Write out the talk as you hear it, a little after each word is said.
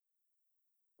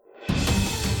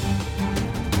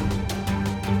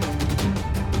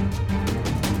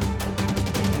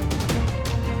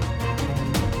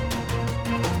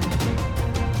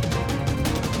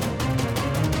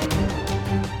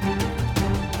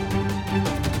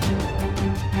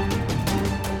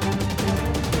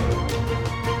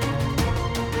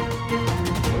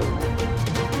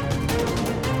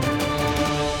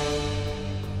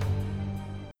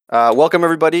Welcome,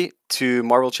 everybody, to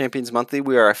Marvel Champions Monthly.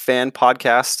 We are a fan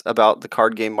podcast about the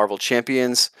card game Marvel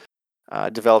Champions,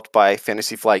 developed by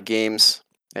Fantasy Flight Games.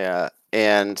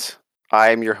 And I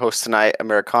am your host tonight,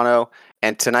 Americano.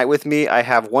 And tonight with me, I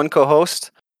have one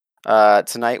co-host.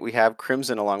 Tonight we have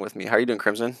Crimson along with me. How are you doing,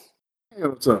 Crimson? Hey,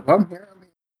 what's up? I'm here. I'm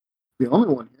the only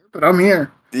one here, but I'm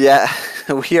here. Yeah,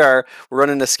 we're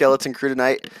running a skeleton crew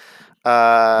tonight.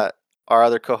 Our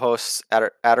other co-hosts,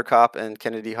 Addercop and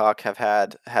Kennedy Hawk, have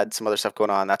had some other stuff going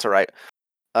on. That's all right.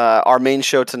 Our main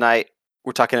show tonight,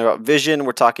 we're talking about Vision.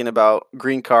 We're talking about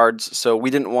green cards. So we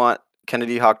didn't want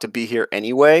Kennedy Hawk to be here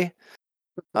anyway.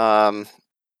 And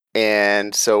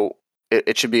so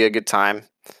it should be a good time.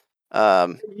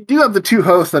 You do have the two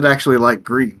hosts that actually like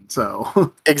green,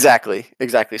 so Exactly.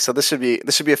 So this should be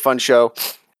a fun show.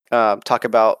 Talk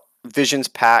about Vision's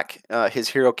pack, his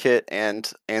hero kit, and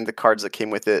the cards that came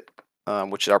with it,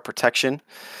 which are protection.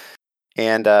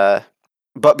 And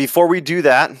but before we do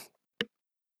that,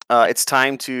 it's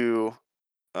time to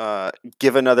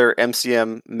give another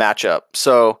MCM matchup.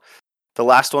 So the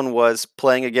last one was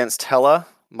playing against Hela,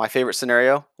 my favorite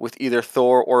scenario, with either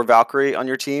Thor or Valkyrie on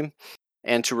your team,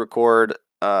 and to record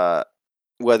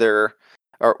whether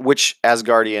or which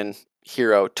Asgardian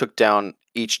hero took down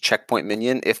each checkpoint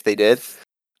minion, if they did,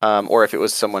 or if it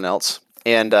was someone else.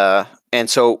 And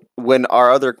so when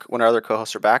our other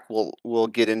co-hosts are back, we'll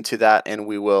get into that, and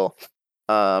we will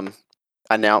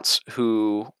announce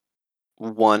who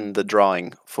won the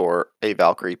drawing for a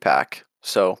Valkyrie pack.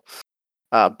 So,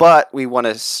 but we want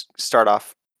to start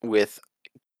off with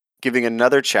giving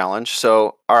another challenge.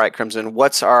 So, all right, Crimson,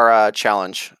 what's our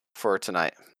challenge for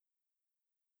tonight?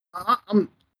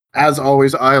 As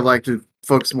always, I like to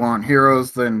focus more on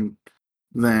heroes than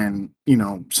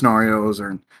scenarios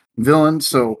or villains.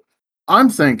 So I'm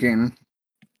thinking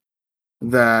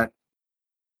that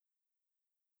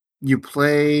you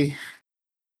play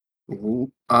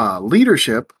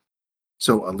leadership,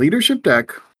 so a leadership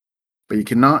deck, but you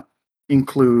cannot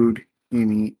include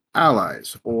any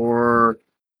allies or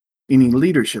any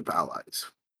leadership allies.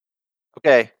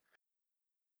 Okay.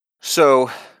 So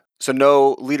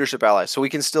no leadership allies. So we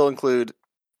can still include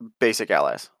basic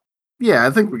allies. Yeah, I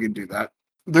think we could do that.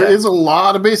 There is a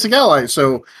lot of basic allies,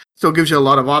 so still gives you a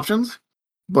lot of options,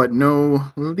 but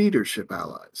no leadership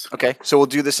allies. Okay, so we'll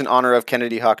do this in honor of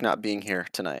Kennedy Hawk not being here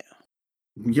tonight.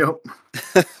 Yep.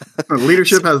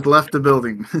 Leadership has left the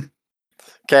building.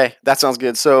 Okay, that sounds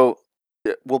good. So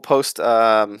we'll post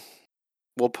a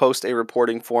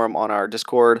reporting forum on our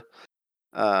Discord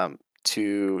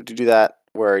to do that,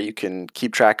 where you can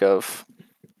keep track of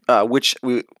it's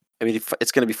going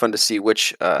to be fun to see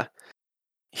which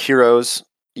heroes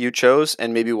you chose,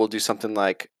 and maybe we'll do something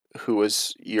like who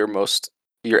was your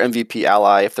MVP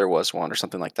ally, if there was one, or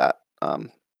something like that.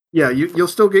 Yeah, you'll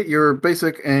still get your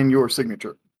basic and your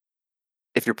signature.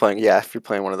 If you're playing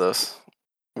one of those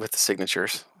with the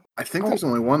signatures. I think there's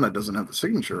only one that doesn't have the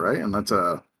signature, right? And that's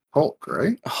a Hulk,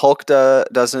 right? Hulk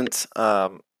doesn't.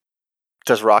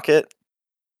 Does Rocket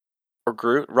or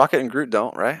Groot? Rocket and Groot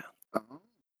don't, right?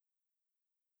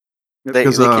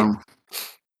 Because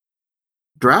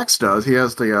Drax does. He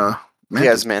has the Mantis. He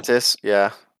has Mantis. Yeah.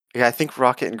 I think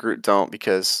Rocket and Groot don't,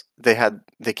 because they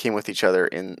came with each other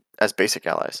as basic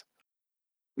allies.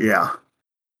 Yeah.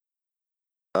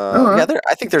 Yeah.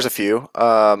 I think there's a few.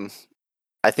 I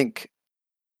think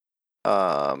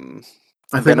we'll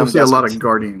see a lot of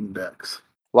Guardian decks.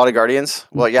 A lot of Guardians?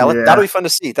 Well, yeah. That'll be fun to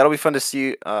see. That'll be fun to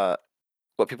see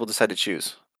what people decide to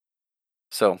choose.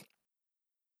 So,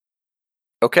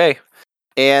 okay.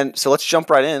 And so let's jump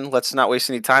right in. Let's not waste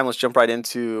any time. Let's jump right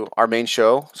into our main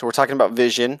show. So we're talking about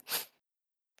Vision.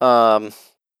 And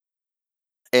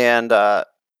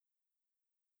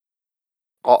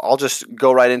I'll just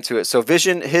go right into it. So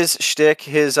Vision, his shtick,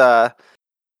 his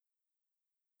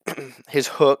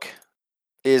hook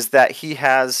is that he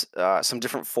has some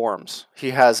different forms.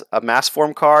 He has a mass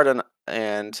form card,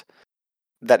 and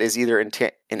that is either in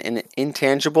an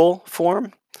intangible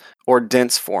form or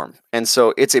dense form. And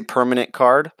so it's a permanent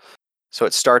card. So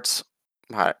it starts,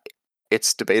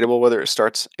 it's debatable whether it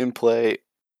starts in play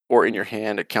or in your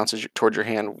hand. It counts towards your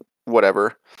hand,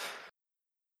 whatever,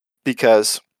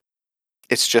 because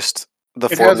it's just the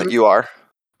form that you are.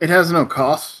 It has no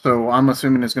cost, so I'm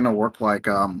assuming it's going to work like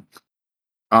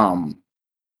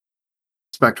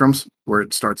Spectrums, where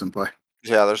it starts in play.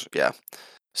 Yeah.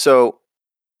 So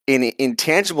in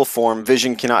intangible form,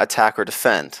 Vision cannot attack or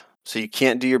defend. So you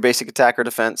can't do your basic attack or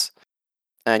defense,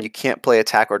 and you can't play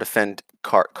attack or defend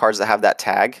cards that have that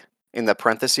tag in the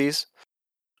parentheses.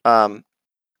 And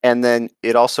then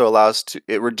it also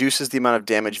it reduces the amount of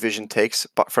damage Vision takes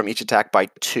from each attack by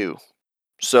 2.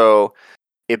 So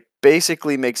it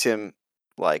basically makes him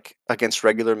like against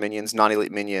regular minions,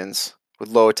 non-elite minions with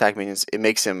low attack minions. It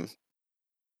makes him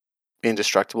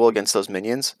indestructible against those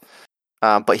minions,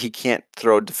 but he can't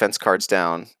throw defense cards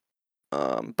down.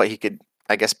 But he could,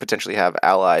 I guess, potentially have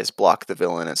allies block the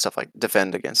villain and stuff like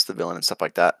defend against the villain and stuff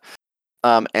like that.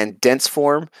 And dense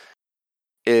form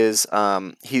is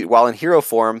while in hero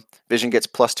form, Vision gets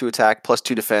 +2 attack,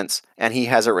 +2 defense, and he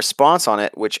has a response on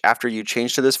it, which after you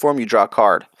change to this form, you draw a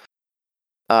card.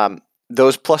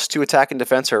 Those +2 attack and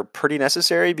defense are pretty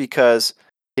necessary because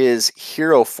his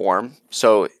hero form,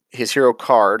 so his hero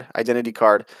card, identity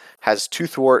card, has 2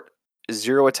 thwart,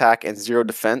 0 attack, and 0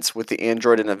 defense with the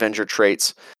android and Avenger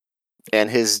traits. And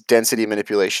his density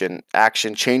manipulation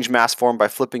action, change mass form by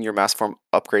flipping your mass form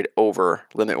upgrade over,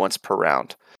 limit once per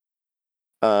round.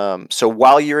 So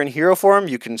while you're in hero form,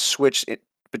 you can switch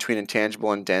between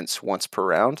intangible and dense once per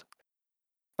round.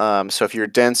 So if you're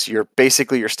dense, your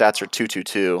stats are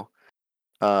 2/2/2.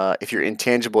 If you're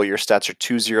intangible, your stats are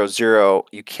 2/0/0.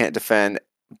 You can't defend,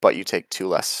 but you take 2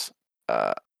 less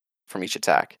from each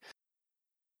attack.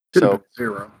 So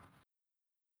 0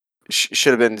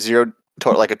 should have been 0,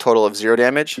 like a total of 0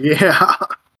 damage. Yeah.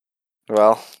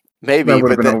 Well, maybe that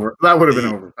would have been over. That would have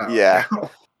been overpowered. Yeah.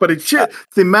 But it should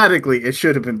thematically, it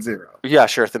should have been 0. Yeah,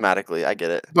 sure. Thematically, I get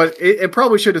it. But it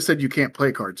probably should have said you can't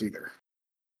play cards either.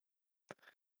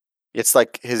 It's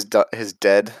like his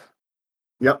dead.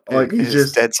 Yep, like he's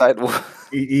just dead side.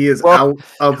 He is out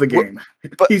of the game.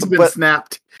 But, he's been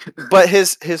snapped. But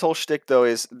his whole shtick though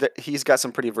is that he's got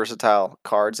some pretty versatile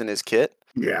cards in his kit.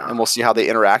 Yeah, and we'll see how they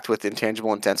interact with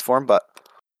intangible and dense form. But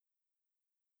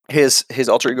his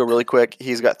alter ego, really quick,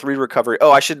 he's got 3 recovery.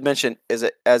 Oh, I should mention, as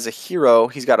a hero,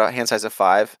 he's got a hand size of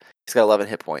 5. He's got 11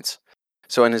 hit points.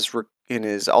 So in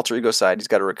his alter ego side, he's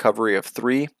got a recovery of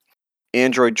 3,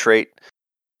 android trait,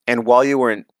 and while you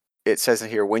were in, it says in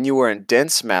here, when you were in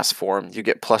dense mass form, you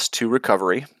get +2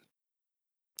 recovery.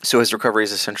 So his recovery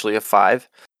is essentially a 5.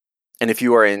 And if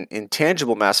you are in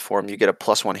intangible mass form, you get a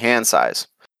 +1 hand size.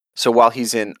 So while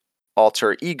he's in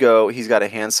alter ego, he's got a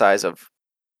hand size of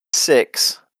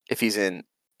 6 if he's in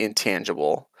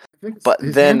intangible. But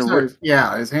then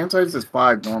his hand size is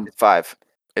 5 normally. 5.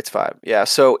 It's 5. Yeah.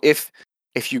 So if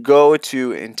you go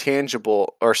to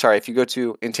intangible, if you go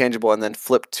to intangible and then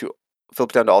flip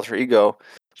down to alter ego,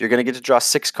 you're going to get to draw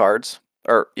 6 cards.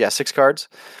 6 cards.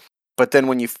 But then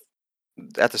when you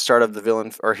at the start of the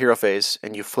villain or hero phase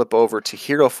and you flip over to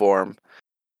hero form,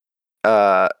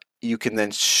 you can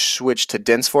then switch to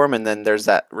dense form, and then there's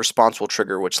that responsible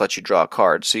trigger which lets you draw a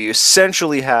card. So you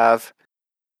essentially have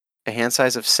a hand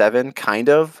size of 7, kind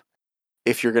of,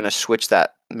 if you're going to switch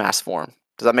that mass form.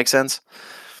 Does that make sense?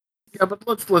 Yeah, but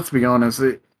let's be honest.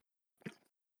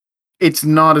 It's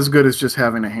not as good as just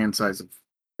having a hand size of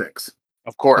 6.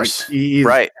 Of course,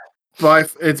 right.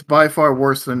 It's by far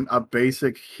worse than a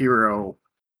basic hero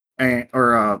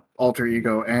or a alter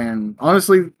ego, and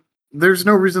honestly, there's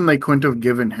no reason they couldn't have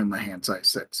given him a hand size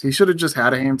 6. He should have just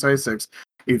had a hand size 6.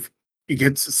 If he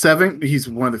gets 7, he's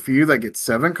one of the few that gets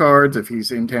 7 cards if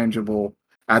he's intangible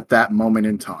at that moment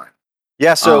in time.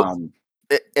 Yeah, so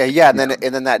and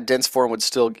then that dense form would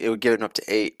get him up to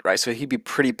 8, right? So he'd be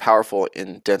pretty powerful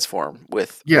in dense form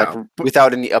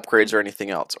without any upgrades or anything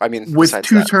else. I mean, with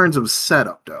 2 turns of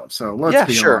setup though. So let's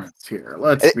be honest here.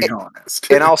 Let's be honest.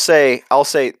 And I'll say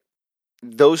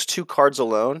those 2 cards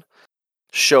alone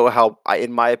show how,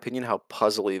 in my opinion, how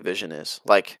puzzly Vision is.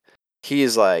 Like, he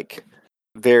is like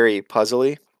very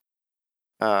puzzly.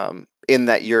 In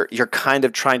that you're kind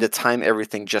of trying to time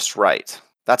everything just right.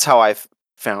 That's how I've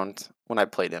found when I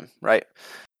played him, right?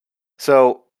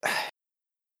 So,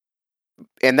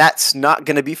 and that's not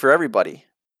going to be for everybody.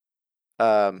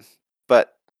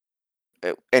 But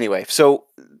anyway, so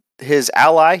his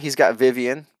ally, he's got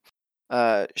Vivian.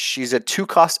 She's a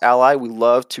 2-cost ally. We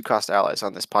love 2-cost allies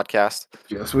on this podcast.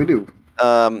 Yes, we do.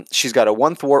 She's got a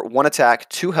 1 thwart, 1 attack,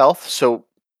 2 health. So,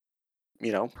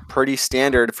 pretty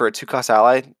standard for a 2-cost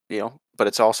ally, but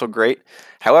it's also great.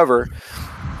 However,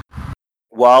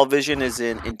 while Vision is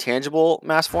in intangible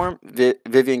mass form,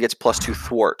 Vivian gets +2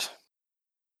 thwart.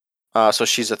 So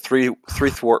she's a 3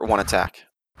 thwart, 1 attack.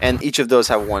 And each of those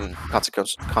have 1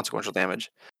 consequential damage.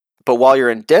 But while you're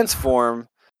in dense form,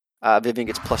 Vivian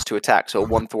gets +2 attack, so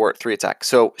 1 thwart, 3 attack.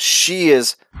 So she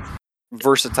is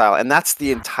versatile, and that's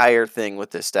the entire thing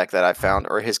with this deck that I found,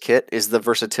 or his kit, is the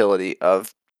versatility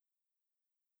of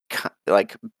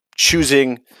like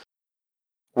choosing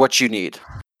what you need,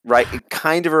 right? It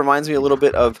kind of reminds me a little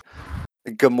bit of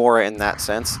Gamora in that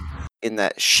sense, in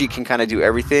that she can kind of do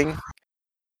everything.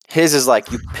 His is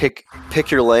like you pick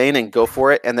your lane and go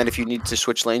for it, and then if you need to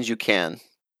switch lanes, you can.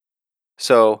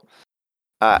 So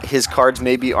His cards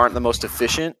maybe aren't the most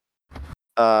efficient,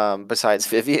 besides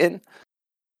Vivian,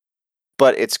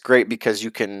 but it's great because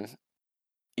you can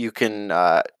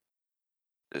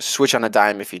switch on a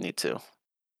dime if you need to.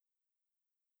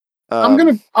 I'm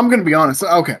gonna be honest.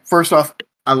 Okay, first off,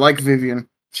 I like Vivian.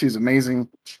 She's amazing.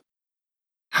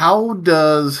 How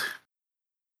does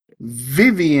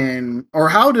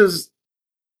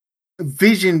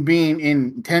Vision being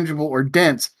intangible or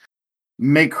dense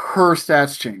make her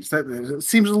stats change? That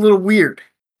seems a little weird.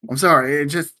 I'm sorry. It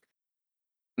just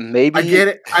maybe I get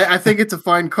it. I think it's a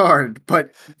fine card,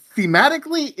 but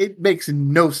thematically, it makes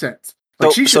no sense.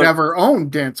 Like she should have her own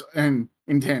dense and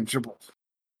intangibles.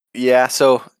 Yeah.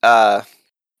 So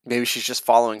maybe she's just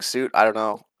following suit. I don't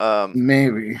know.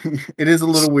 Maybe it is a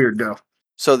little weird though.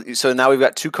 So now we've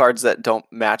got two cards that don't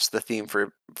match the theme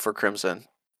for Crimson: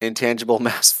 Intangible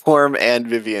Mass Form and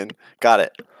Vivian. Got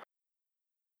it.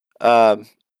 I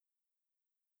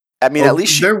mean, at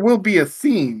least there will be a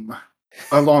theme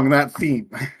along that theme.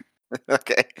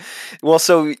 Okay. Well,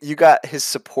 so you got his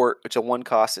support, which is a 1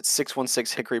 cost. It's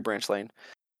 6/6 Hickory Branch Lane.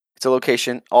 It's a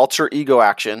location. Alter Ego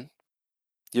action.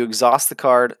 You exhaust the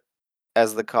card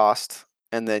as the cost,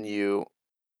 and then you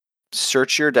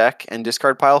search your deck and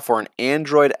discard pile for an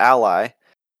Android ally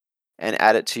and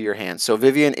add it to your hand. So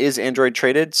Vivian is Android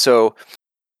traded. So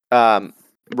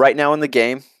right now in the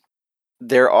game,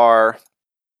 there are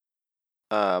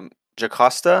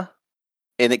Jocasta,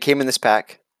 and it came in this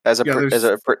pack as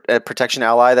a protection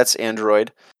ally. That's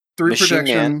Android. 3 Machine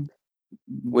protection, Man,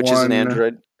 which is an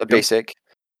Android, a basic.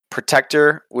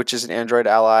 Protector, which is an Android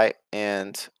ally,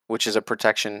 and which is a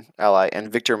protection ally, and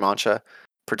Victor Mancha,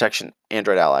 protection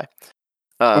Android ally.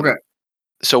 Okay.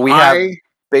 So we have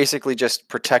basically just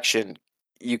protection.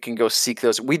 You can go seek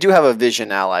those. We do have a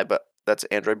Vision ally, but that's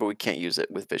Android, but we can't use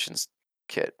it with Vision's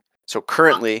kit. So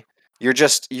currently,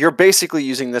 you're basically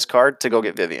using this card to go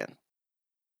get Vivian.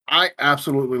 I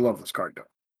absolutely love this card though.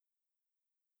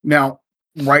 Now,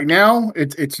 right now,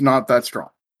 it's not that strong.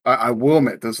 I will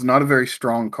admit this is not a very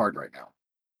strong card right now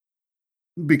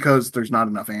because there's not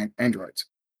enough androids.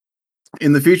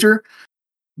 In the future,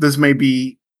 this may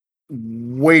be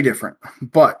way different,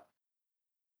 but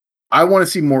I want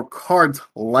to see more cards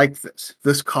like this.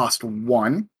 This costs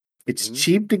 1. It's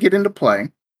cheap to get into play.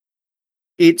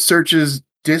 It searches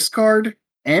discard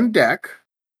and deck.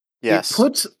 Yes.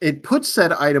 It puts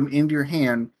said item into your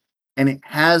hand, and it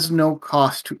has no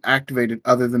cost to activate it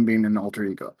other than being an alter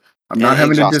ego. I'm not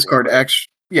having to discard extra.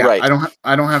 Yeah, right.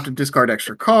 I don't have to discard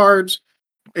extra cards.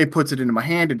 It puts it into my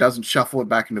hand. It doesn't shuffle it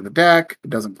back into the deck. It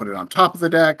doesn't put it on top of the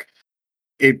deck.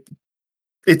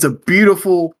 It's a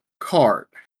beautiful card.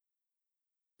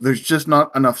 There's just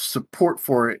not enough support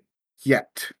for it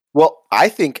yet. Well, I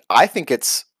think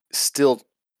it's still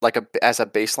like as a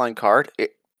baseline card.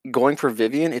 Going for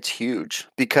Vivian, it's huge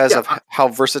because of how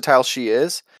versatile she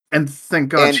is. And thank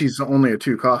God she's only a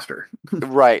 2-coster.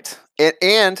 Right.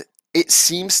 And it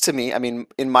seems to me, I mean,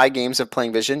 in my games of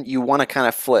playing Vision, you want to kind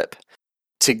of flip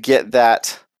to get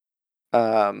that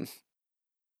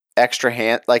extra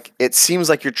hand. Like, it seems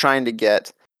like you're trying to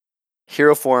get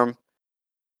hero form,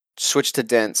 switch to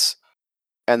dense,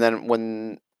 and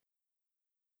then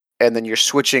you're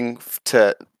switching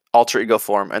to alter ego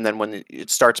form, and then when it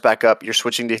starts back up, you're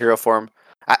switching to hero form.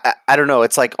 I don't know.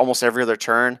 It's like almost every other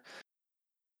turn.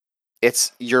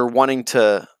 You're wanting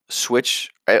to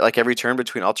switch, right, like every turn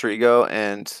between alter ego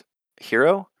and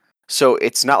hero. So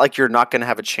it's not like you're not going to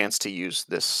have a chance to use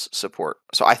this support.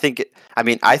 So I think as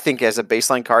a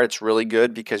baseline card, it's really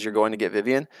good because you're going to get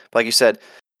Vivian. But like you said,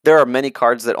 there are many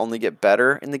cards that only get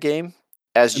better in the game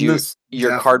as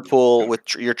your card pool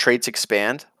with your traits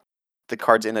expand. The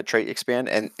cards in a trait expand,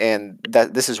 and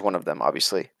that this is one of them,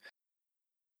 obviously.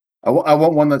 I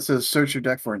want one that says search your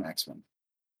deck for an X-Men.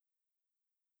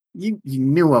 You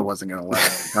knew I wasn't going to let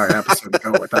an entire episode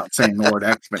go without saying the word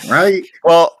X-Men, right?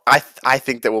 Well, I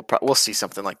think that we'll see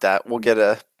something like that. We'll get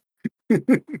a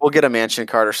mansion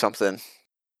card or something.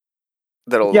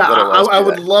 I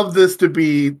would love this to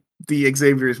be the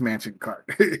Xavier's mansion card.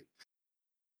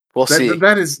 We'll see.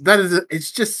 That is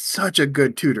it's just such a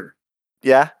good tutor.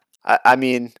 Yeah. I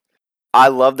mean, I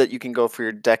love that you can go for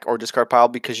your deck or discard pile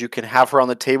because you can have her on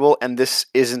the table, and this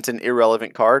isn't an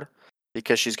irrelevant card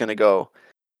because she's going to go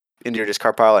into your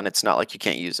discard pile, and it's not like you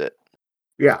can't use it.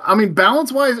 Yeah, I mean,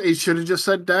 balance-wise, it should have just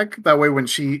said deck. That way, when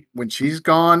she's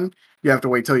gone, you have to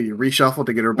wait till you reshuffle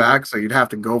to get her back, so you'd have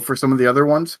to go for some of the other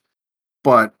ones.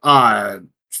 But the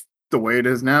way it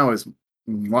is now is,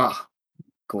 wow,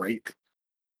 great.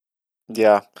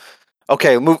 Yeah.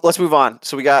 Okay, let's move on.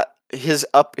 So we got his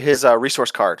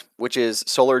resource card, which is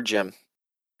Solar Gym.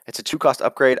 It's a 2-cost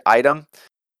upgrade item.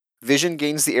 Vision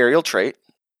gains the aerial trait.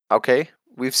 Okay,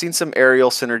 we've seen some aerial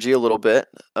synergy a little bit,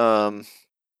 and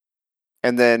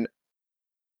then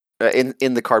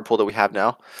in the card pool that we have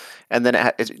now, and then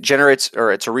it generates,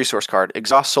 or it's a resource card.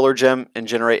 Exhaust Solar Gem and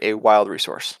generate a wild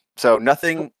resource. So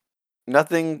nothing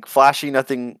flashy,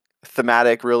 nothing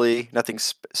thematic, really, nothing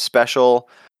special.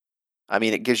 I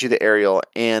mean, it gives you the aerial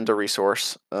and a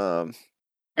resource.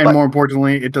 And But more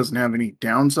importantly, it doesn't have any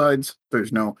downsides.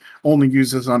 There's no only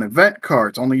uses on event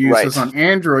cards, only uses right, on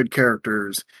Android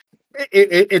characters.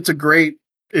 It's a great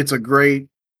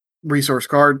resource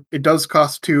card. It does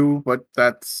cost 2, but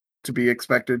that's to be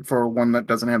expected for one that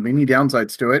doesn't have any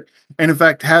downsides to it. And in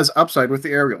fact has upside with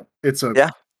the aerial. It's a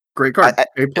yeah, great card. A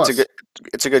it's a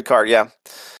plus. good card. Yeah.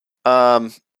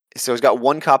 Um, so he's got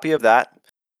one copy of that.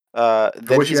 I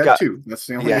Then wish you he's had got 2. That's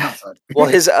the only yeah. downside. Well,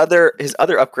 his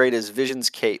other upgrade is Vision's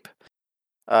Cape.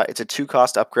 It's a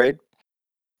 2-cost upgrade.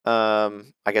 I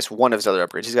guess one of his other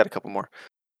upgrades. He's got a couple more,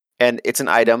 and it's an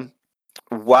item.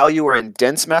 While you are in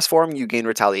dense mass form, you gain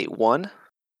Retaliate 1,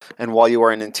 and while you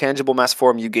are in intangible mass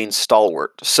form, you gain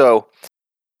Stalwart. So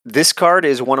this card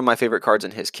is one of my favorite cards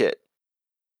in his kit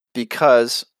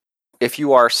because if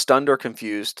you are stunned or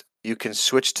confused, you can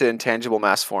switch to intangible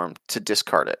mass form to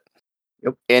discard it.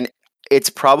 Yep. And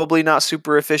it's probably not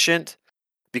super efficient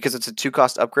because it's a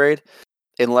 2-cost upgrade,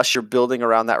 unless you're building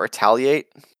around that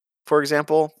Retaliate, for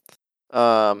example.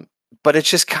 But it's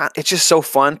just so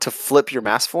fun to flip your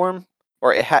mass form,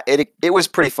 or it was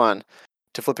pretty fun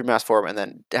to flip your mass form and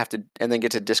then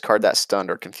get to discard that stunned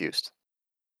or confused.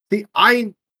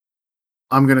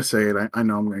 I'm gonna say it. I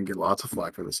know I'm gonna get lots of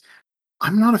flack for this.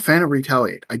 I'm not a fan of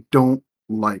Retaliate. I don't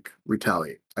like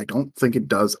Retaliate. I don't think it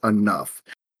does enough.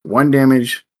 1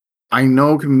 damage, I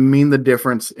know, can mean the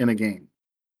difference in a game.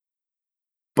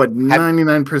 But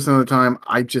 99% of the time,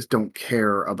 I just don't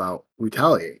care about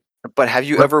Retaliate. But have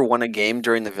you But ever won a game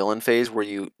during the villain phase where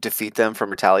you defeat them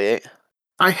from Retaliate?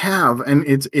 I have, and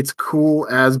it's cool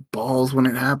as balls when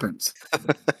it happens.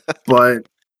 But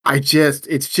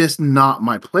it's just not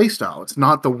my playstyle. It's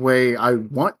not the way I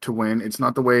want to win. It's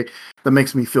not the way that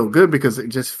makes me feel good, because it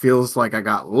just feels like I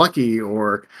got lucky,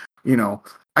 or,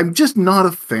 I'm just not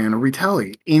a fan of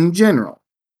Retaliate in general.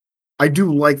 I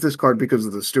do like this card because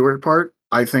of the Steward part.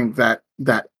 I think that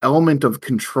element of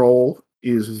control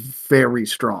is very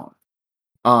strong.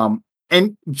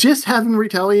 And just having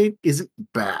Retaliate isn't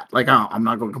bad. Like, I'm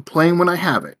not going to complain when I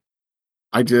have it.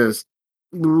 I just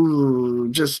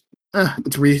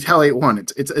it's Retaliate 1.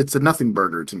 It's a nothing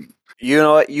burger to me. You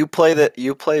know what? You play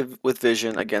with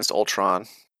Vision against Ultron,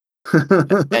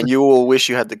 and you will wish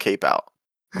you had the cape out,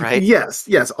 right? Yes.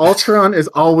 Ultron is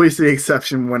always the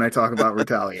exception when I talk about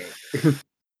Retaliate.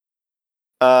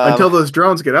 Until those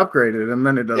drones get upgraded, and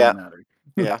then it doesn't matter.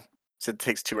 Yeah. So it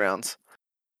takes 2 rounds.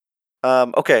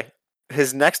 Okay.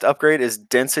 His next upgrade is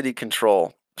Density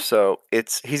Control. So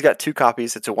he's got 2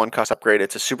 copies. It's a 1-cost upgrade.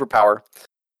 It's a superpower.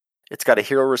 It's got a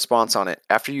hero response on it.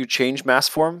 After you change mass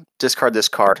form, discard this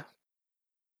card.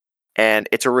 And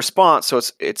it's a response, so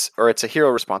it's a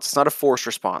hero response. It's not a forced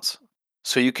response.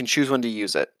 So you can choose when to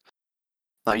use it.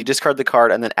 Now you discard the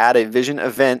card and then add a Vision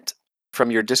event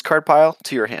from your discard pile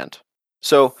to your hand.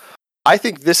 So I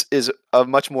think this is a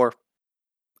much more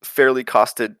fairly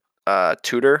costed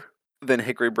tutor than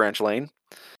Hickory Branch Lane,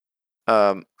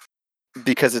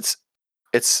 because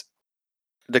it's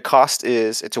the cost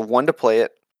is, it's a 1 to play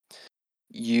it.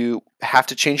 You have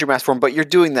to change your mass form, but you're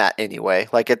doing that anyway.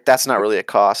 Like, that's not really a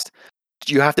cost.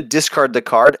 You have to discard the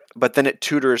card, but then it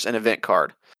tutors an event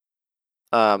card.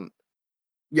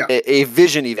 Yeah. A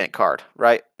Vision event card,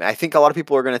 right? I think a lot of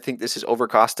people are going to think this is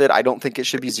overcosted. I don't think it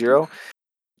should be 0.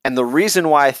 And the reason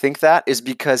why I think that is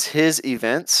because his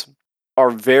events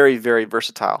are very, very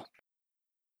versatile.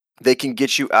 They can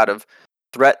get you out of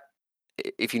threat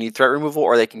if you need threat removal,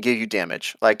 or they can give you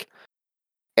damage.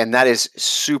 And that is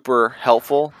super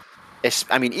helpful.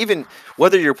 I mean, even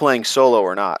whether you're playing solo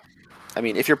or not. I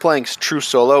mean, if you're playing true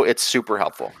solo, it's super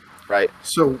helpful, right?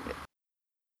 So,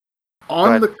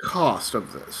 on the cost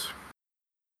of this,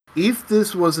 if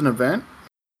this was an event,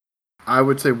 I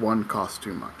would say 1 costs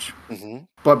too much. Mm-hmm.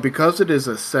 But because it is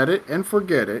a set it and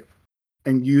forget it,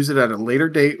 and use it at a later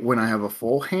date when I have a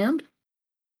full hand,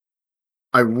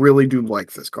 I really do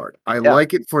like this card. I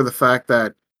like it for the fact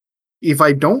that if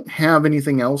I don't have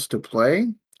anything else to play,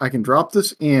 I can drop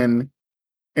this in,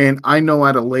 and I know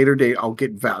at a later date I'll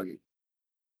get value.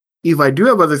 If I do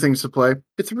have other things to play,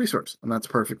 it's a resource, and that's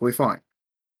perfectly fine.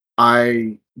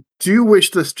 I do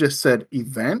wish this just said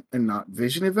event and not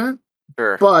Vision event.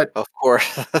 Sure. But of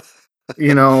course,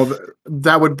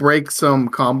 that would break some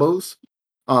combos.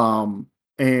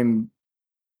 And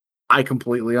I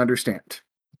completely understand.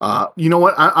 You know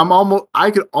what?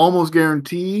 I could almost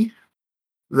guarantee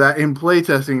that in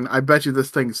playtesting, I bet you this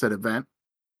thing said event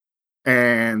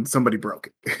and somebody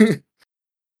broke it.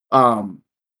 um,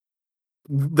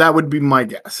 that would be my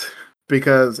guess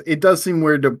because it does seem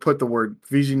weird to put the word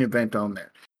vision event on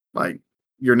there. Like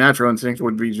your natural instinct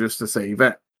would be just to say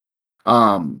event.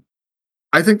 Um,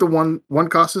 I think the one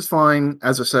cost is fine.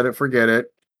 As I said it, forget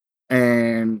it.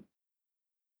 And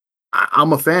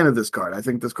I'm a fan of this card. I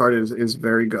think this card is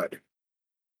very good.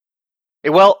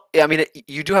 Well, I mean,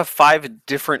 you do have 5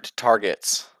 different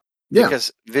targets. Yeah.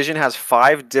 Because Vision has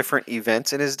 5 different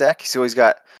events in his deck. So he's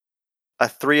got a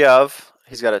 3 of,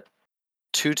 he's got a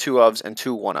 2 2 ofs, and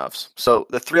 2 1 ofs. So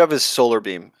the 3 of is Solar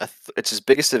Beam. It's his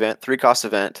biggest event, 3 cost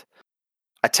event.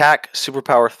 Attack,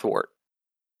 Superpower, Thwart.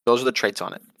 Those are the traits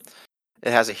on it.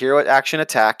 It has a hero action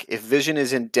attack. If Vision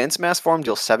is in dense mass form,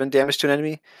 deal 7 damage to an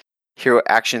enemy. Hero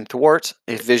action Thwart.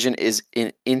 If Vision is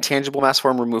in intangible mass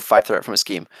form, remove 5 threat from a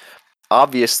scheme.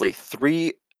 Obviously,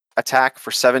 3 attack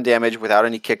for 7 damage without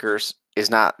any kickers is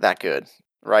not that good,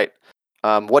 right?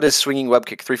 What is Swinging Web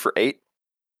Kick? 3 for 8?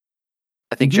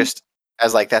 I think just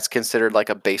as like that's considered like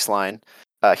a baseline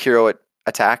hero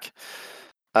attack.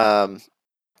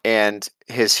 And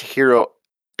his hero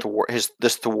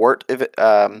this Thwart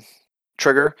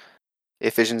trigger.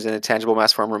 If Vision's in intangible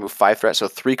mass form, remove 5 threat. So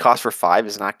 3 cost for 5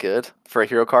 is not good for a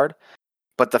hero card.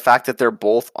 But the fact that they're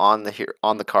both on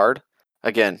the card,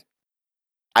 again,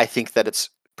 I think that it's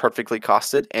perfectly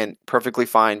costed and perfectly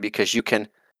fine because you can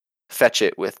fetch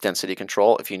it with density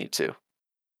control if you need to.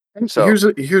 And So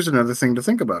here's another thing to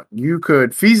think about. You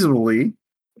could feasibly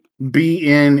be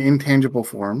in intangible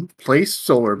form, place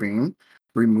Solar Beam,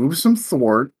 remove some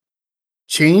Thwart,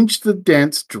 change the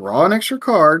dense, draw an extra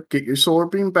card, get your Solar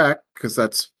Beam back, because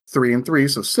that's 3 and 3,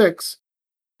 so 6,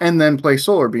 and then play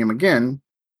Solar Beam again.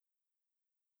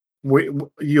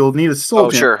 You'll need a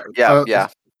Soul Gem. Sure. Yeah.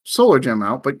 Solar Gem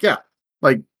out, but yeah,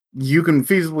 like you can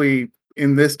feasibly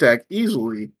in this deck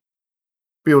easily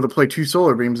be able to play 2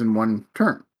 Solar Beams in one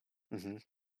turn. Mm-hmm.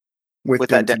 With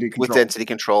density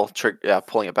control,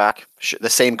 pulling it back. The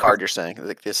same card you're saying,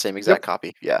 like the same exact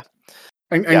copy. Yeah.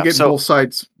 And get both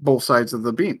sides of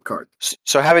the beam card.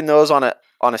 So having those on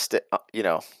a stick,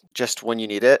 just when you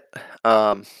need it.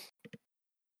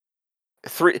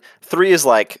 3 is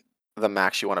like the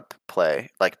max you want to play,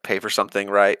 like pay for something,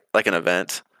 right? Like an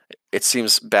event. It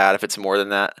seems bad if it's more than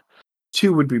that.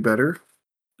 2 would be better.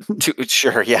 2,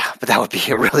 sure, yeah, but that would be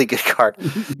a really good card.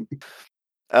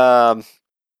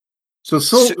 So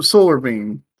Solar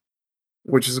Beam,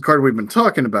 which is a card we've been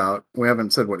talking about, we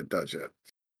haven't said what it does yet.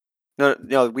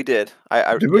 No, we did.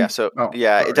 Did we? Yeah. So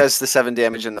it does the 7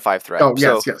 damage and the 5 threat. Oh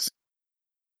yes.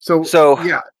 So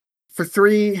yeah, for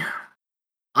 3,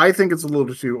 I think it's a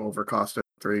little too overcost at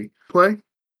 3 play,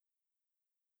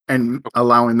 and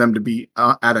allowing them to be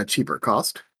at a cheaper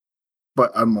cost,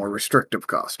 but a more restrictive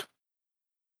cost.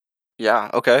 Yeah.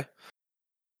 Okay.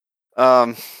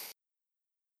 I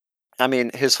mean,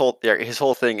 his whole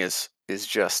thing is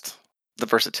just the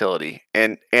versatility,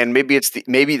 and maybe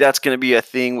maybe that's going to be a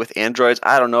thing with androids.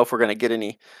 I don't know if we're going to get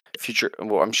any future.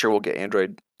 Well, I'm sure we'll get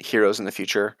android heroes in the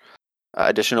future,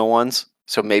 additional ones.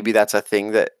 So maybe that's a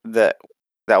thing that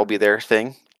will be their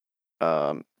thing.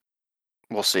 We'll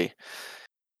see.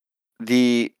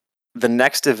 The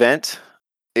next event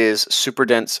is Super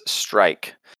Dense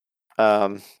Strike.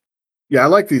 Yeah, I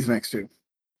like these next 2.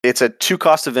 It's a 2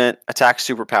 cost event, attack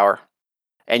superpower,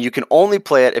 and you can only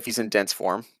play it if he's in dense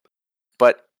form.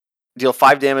 But deal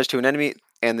 5 damage to an enemy,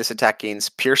 and this attack gains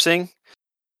piercing.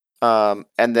 And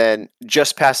then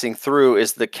just passing through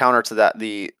is the counter to that,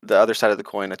 the other side of the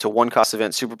coin. It's a 1 cost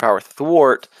event, superpower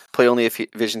Thwart. Play only if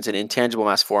Vision's in intangible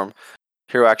mass form.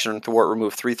 Hero action Thwart,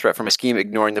 remove 3 threat from a scheme,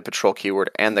 ignoring the patrol keyword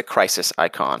and the crisis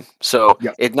icon. So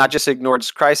it not just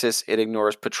ignores crisis, it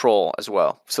ignores patrol as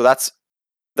well. So that's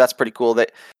pretty cool.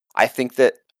 That I think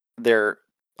that they're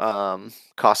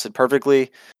costed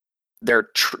perfectly.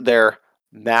 They're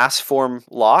mass form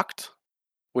locked,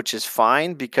 which is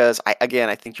fine because I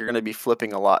think you're going to be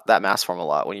flipping that mass form a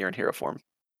lot when you're in hero form.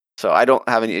 So I don't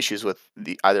have any issues with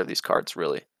either of these cards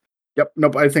really. Yep.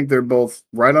 Nope. I think they're both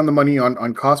right on the money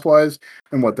on cost wise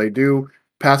and what they do.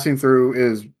 Passing through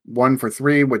is 1 for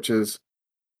 3, which is,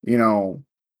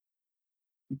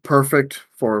 perfect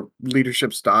for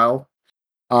leadership style.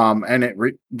 And it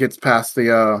gets past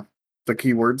the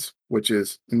keywords, which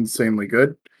is insanely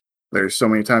good. There's so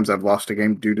many times I've lost a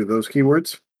game due to those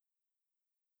keywords.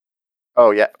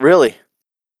 Oh yeah, really?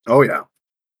 Oh yeah.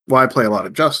 Well, I play a lot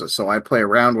of Justice, so I play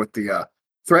around with the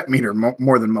threat meter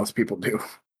more than most people do.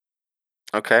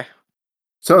 Okay.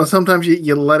 So sometimes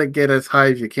you let it get as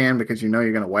high as you can because you're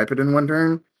going to wipe it in one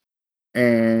turn.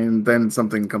 and then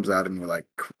something comes out and you're like,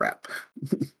 crap.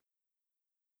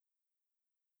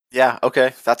 Yeah,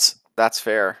 okay. That's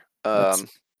fair. That's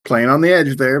playing on the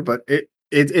edge there, but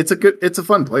it's a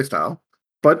fun play style.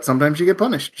 But sometimes you get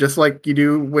punished, just like you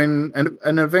do when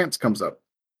an advance comes up.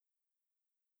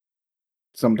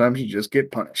 Sometimes you just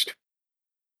get punished.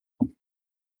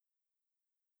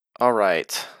 All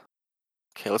right.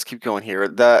 Okay, let's keep going here.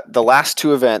 The last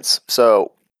two events.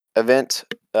 So event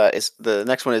is the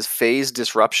next one is phase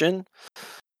disruption.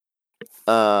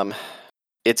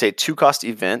 It's a 2-cost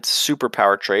event,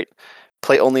 superpower trait.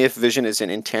 Play only if vision is in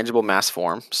intangible mass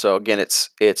form. So again,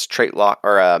 it's trait lock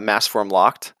or mass form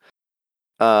locked.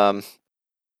 And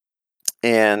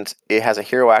it has a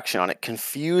hero action on it.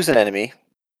 Confuse an enemy.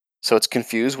 So it's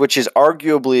confuse, which is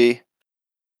arguably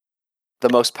the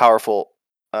most powerful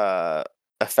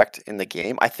effect in the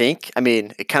game. I think. I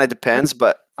mean, it kind of depends,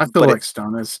 but I feel like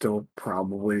stun is still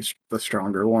probably the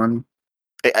stronger one,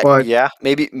 but yeah,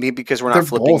 maybe because we're they're not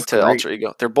flipping both to great. alter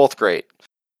ego. They're both great.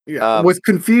 Yeah, with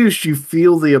confused, you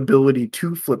feel the ability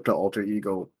to flip to alter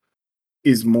ego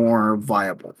is more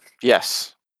viable.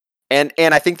 Yes, and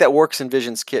I think that works in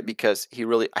Vision's kit because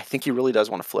I think he really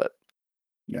does want to flip.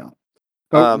 Yeah.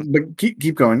 But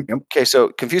keep going. Yep. Okay, so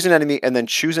confuse an enemy and then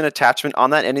choose an attachment on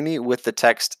that enemy with the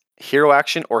text hero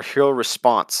action or hero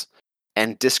response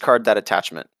and discard that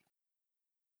attachment.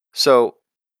 So,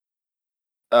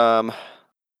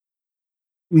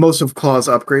 most of Claw's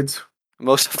upgrades.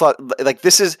 like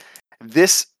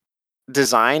this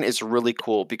design is really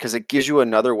cool because it gives you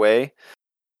another way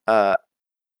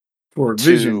For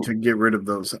Vision to get rid of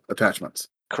those attachments.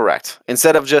 Correct.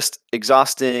 Instead of just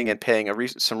exhausting and paying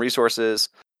some resources.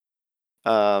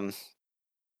 Let's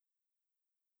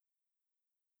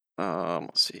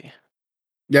see.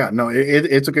 Yeah, no,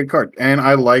 it's a good card, and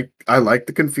I like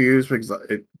the confuse because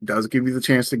it does give you the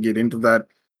chance to get into that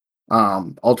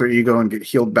alter ego and get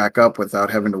healed back up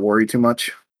without having to worry too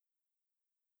much.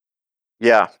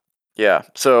 Yeah, yeah.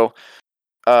 So,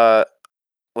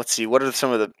 let's see. What are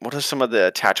some of the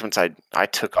attachments I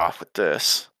took off with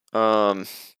this? I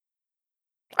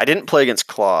didn't play against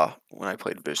Claw when I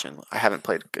played Vision. I haven't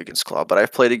played against Claw, but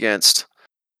I've played against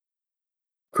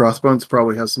Crossbones.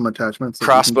 Probably has some attachments.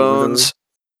 Crossbones.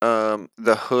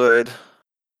 The Hood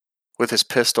with his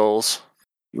pistols.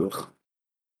 Ugh.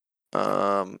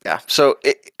 Yeah. So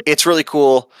it's really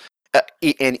cool.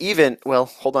 And even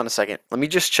hold on a second. Let me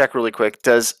just check really quick.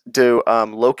 Do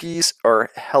Loki's or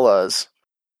Hela's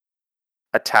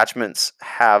attachments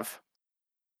have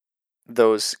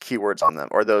those keywords on them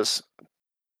or those?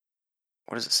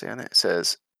 What does it say on it? It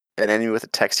says an enemy with a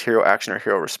text hero action or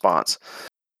hero response.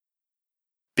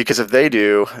 Because if they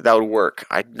do, that would work.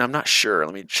 I'm not sure.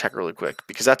 Let me check really quick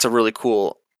because that's a really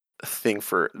cool thing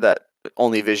for that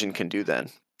only Vision can do then.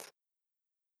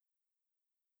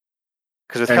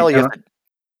 Because with Hela, you have to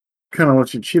kind of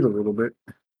lets you cheat a little bit.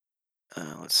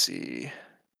 Let's see.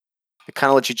 It kind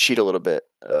of lets you cheat a little bit.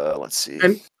 Let's see.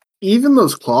 And even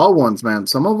those claw ones, man,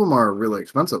 some of them are really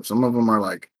expensive. Some of them are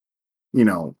like,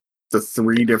 the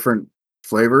 3 different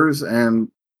flavors,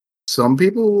 and some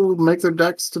people make their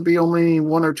decks to be only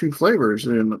 1 or 2 flavors,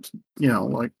 and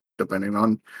like depending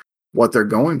on what they're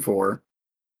going for.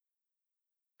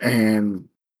 And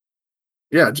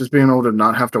yeah, just being able to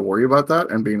not have to worry about that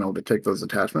and being able to take those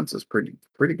attachments is pretty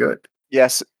good.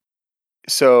 Yes.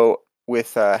 So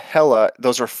with Hela,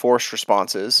 those are forced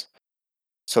responses.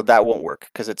 So that won't work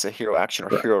because it's a hero action or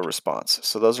Correct. hero response.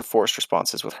 So those are forced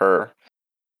responses with her.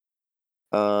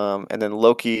 And then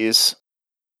Loki's.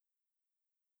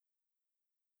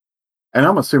 And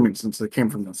I'm assuming since they came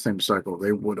from the same cycle,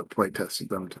 they would have play tested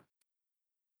them.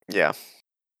 Yeah.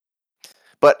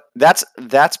 But that's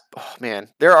oh man,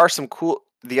 there are some cool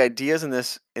ideas in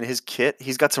his kit.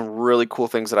 He's got some really cool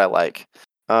things that I like.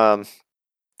 The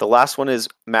last one is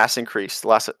mass increase, the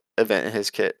last event in his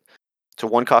kit. It's a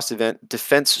 1-cost event,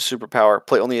 defense superpower,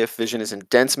 play only if Vision is in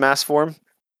dense mass form.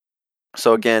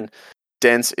 So again,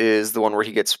 dense is the one where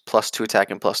he gets +2 attack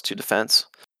and +2 defense.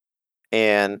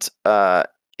 And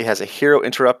it has a hero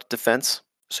interrupt defense.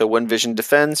 So when Vision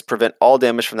defends, prevent all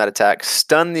damage from that attack,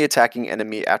 stun the attacking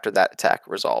enemy after that attack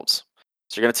resolves.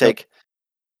 So you're going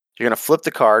to flip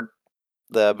the card,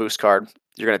 the boost card.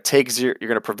 You're going to take 0, you're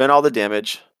going to prevent all the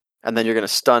damage, and then you're going to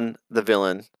stun the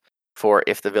villain for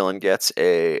if the villain gets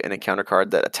an encounter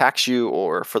card that attacks you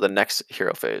or for the next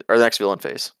hero phase or the next villain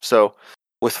phase. So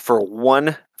for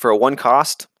a 1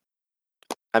 cost,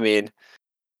 I mean,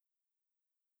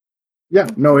 yeah,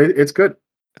 no, it's good.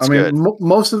 It's good.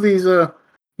 Most of these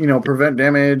prevent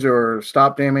damage or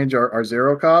stop damage are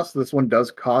 0 cost. This one does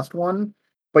cost 1,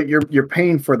 but you're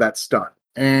paying for that stun.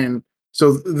 And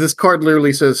So this card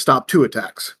literally says stop 2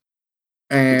 attacks.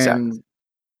 Exactly. And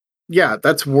yeah,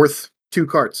 that's worth 2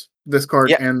 cards. This card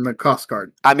Yeah. and the cost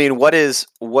card. I mean, what is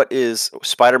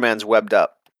Spider-Man's webbed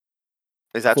up?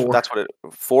 Is that's 4. what it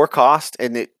 4 cost,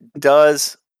 and it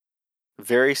does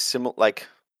very similar. Like,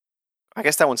 I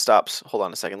guess that one stops. Hold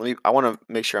on a second. I want to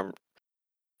make sure I'm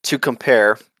to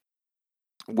compare.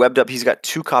 Webbed up. He's got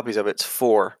 2 copies of it. It's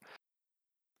 4,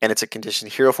 and it's a condition.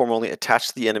 Hero form only. Attached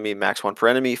to the enemy. Max 1 per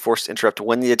enemy. Forced to interrupt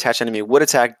when the attached enemy would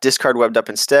attack. Discard webbed up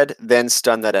instead. Then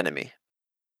stun that enemy.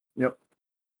 Yep.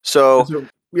 So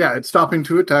yeah, it's stopping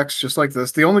 2 attacks just like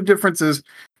this. The only difference is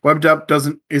webbed up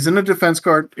isn't a defense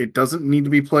card. It doesn't need to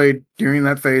be played during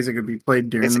that phase. It could be played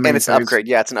during the main it's phase. an upgrade.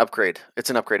 Yeah, it's an upgrade. It's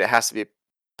an upgrade. It has to be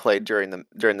played during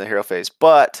the hero phase,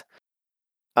 but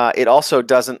it also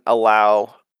doesn't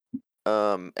allow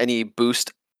any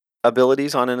boost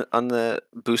abilities on the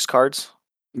boost cards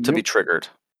to be triggered.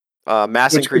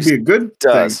 Mass Which increase could be a good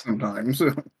does thing sometimes.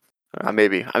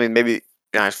 maybe. I mean, maybe.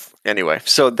 Anyway,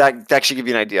 so that should give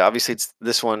you an idea. Obviously, it's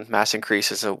this one. Mass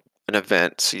increase is an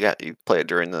event, so you play it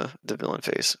during the villain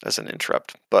phase as an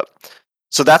interrupt. But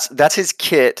so that's his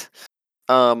kit.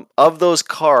 Of those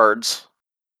cards,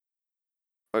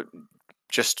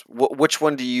 just which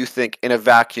one do you think in a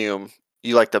vacuum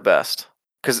you like the best?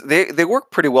 Because they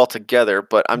work pretty well together,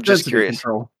 but I'm just curious.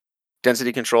 Control.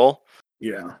 Density control.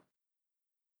 Yeah,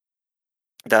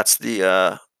 That's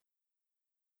the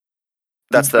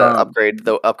upgrade.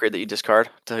 The upgrade that you discard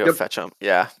to go fetch them.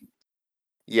 Yeah,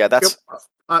 that's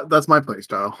my play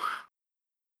style.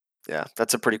 Yeah,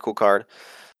 that's a pretty cool card.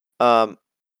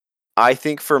 I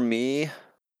think for me,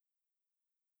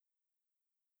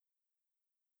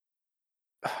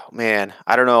 oh, man,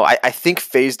 I don't know. I think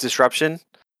phase disruption.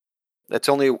 It's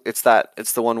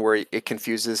the one where it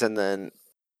confuses and then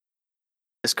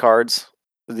discards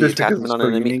the attachment on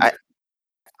an enemy.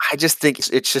 I just think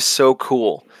it's just so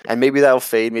cool, and maybe that'll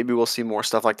fade. Maybe we'll see more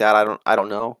stuff like that. I don't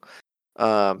know.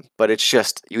 But it's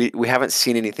just we haven't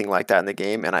seen anything like that in the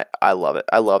game, and I love it.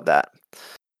 I love that.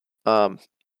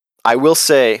 I will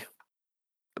say,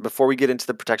 before we get into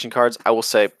the protection cards, I will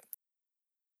say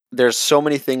there's so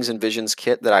many things in Vision's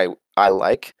kit that I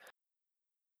like,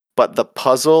 but the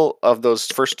puzzle of those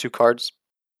first 2 cards,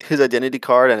 his identity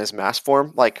card and his mass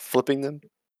form, like flipping them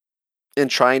and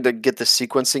trying to get the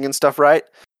sequencing and stuff right,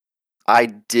 I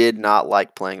did not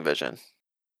like playing Vision.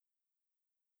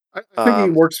 I think he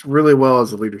works really well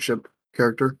as a leadership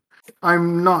character.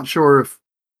 I'm not sure if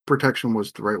protection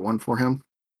was the right one for him.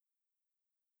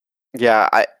 Yeah,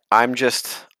 I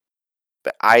just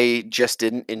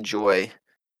didn't enjoy.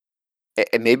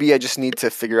 And maybe I just need to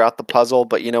figure out the puzzle,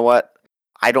 but you know what?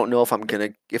 I don't know if I'm going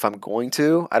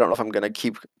to. I don't know if I'm going to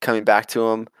keep coming back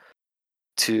to him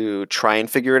to try and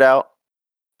figure it out,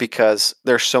 because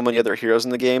there's so many other heroes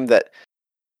in the game that,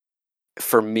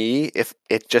 for me, if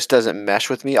it just doesn't mesh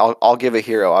with me, I'll give a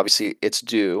hero. Obviously, it's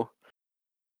due.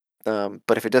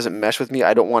 But if it doesn't mesh with me,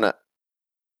 I don't want to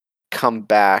come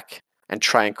back and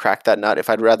try and crack that nut.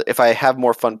 If I have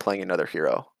more fun playing another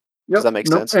hero. Does that make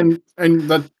sense? And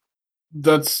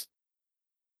that's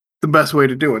the best way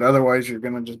to do it. Otherwise, you're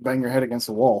gonna just bang your head against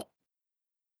the wall.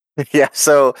 Yeah.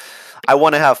 So I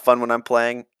want to have fun when I'm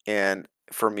playing, and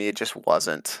for me, it just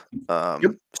wasn't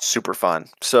super fun.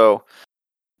 So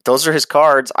those are his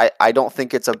cards. I don't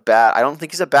think he's a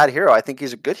bad hero. I think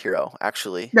he's a good hero,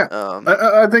 actually. Yeah.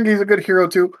 I think he's a good hero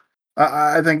too.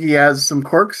 I think he has some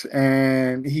quirks,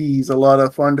 and he's a lot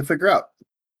of fun to figure out.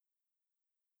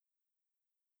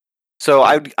 So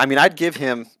I'd give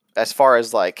him, as far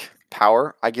as like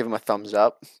power, I give him a thumbs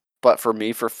up. But for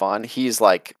me, for fun, he's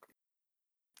like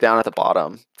down at the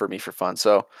bottom for me for fun.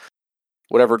 So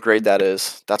whatever grade that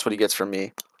is, that's what he gets from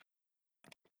me.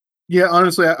 Yeah,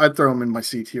 honestly, I'd throw him in my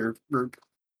C tier group.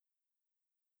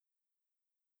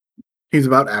 He's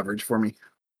about average for me.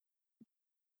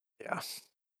 Yeah.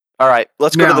 All right,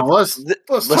 let's go to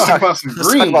let's talk about some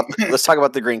green. Let's talk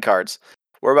about the green cards.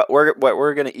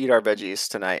 We're gonna eat our veggies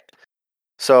tonight.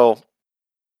 So,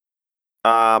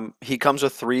 he comes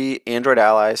with 3 android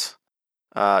allies: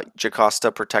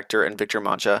 Jocasta, Protector, and Victor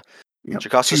Mancha. Yep.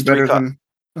 Jocasta's better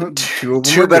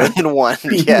 2 better than 1.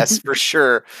 Yes, for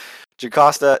sure.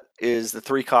 Jocasta is the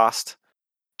 3 cost,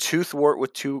 2 thwart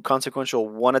with 2 consequential,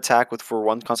 1 attack with for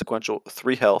 1 consequential,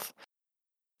 3 health.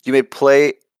 You may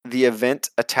play the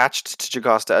event attached to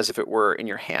Jocasta as if it were in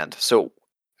your hand. So,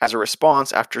 as a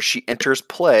response, after she enters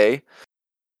play,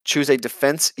 choose a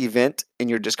defense event in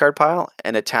your discard pile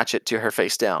and attach it to her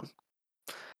face down.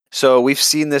 So we've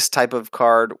seen this type of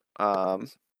card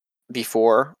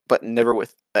before, but never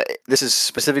with. This is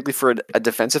specifically for a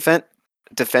defense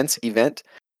event.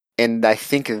 and I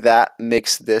think that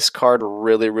makes this card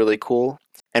really, really cool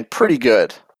and pretty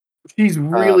good. She's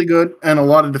really good, and a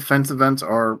lot of defense events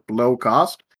are low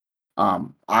cost.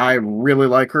 I really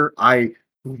like her. I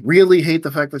really hate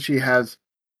the fact that she has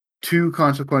 2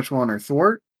 consequential on her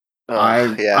thwart. I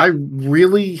Yeah.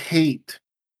 really hate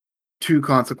 2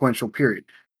 consequential, period.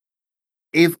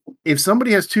 If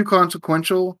somebody has 2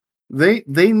 consequential, they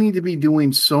need to be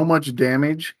doing so much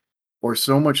damage or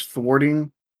so much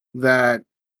thwarting that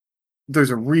there's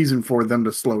a reason for them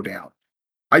to slow down.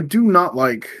 I do not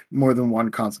like more than 1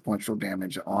 consequential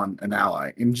damage on an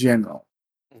ally in general.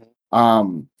 Mhm.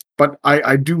 Um, but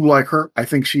I do like her. I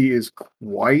think she is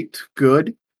quite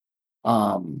good.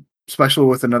 Especially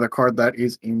with another card that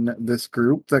is in this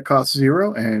group that costs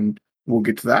 0, and we'll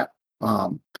get to that.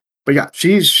 But yeah,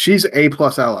 she's A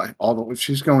plus ally. Although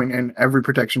she's going in every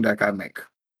protection deck I make.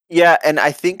 Yeah, and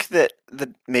I think that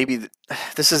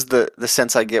this is the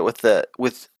sense I get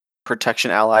with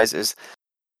protection allies is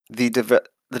the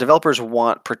developers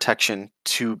want protection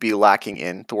to be lacking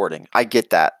in thwarting. I get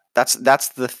that. That's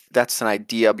an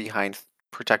idea behind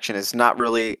protection is not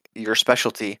really your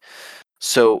specialty.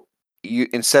 So you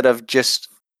instead of just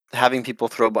having people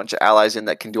throw a bunch of allies in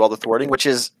that can do all the thwarting, which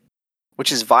is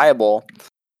viable,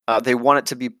 they want it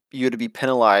to be you to be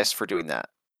penalized for doing that,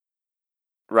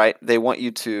 right? They want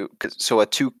you to so a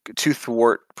two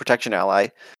thwart protection ally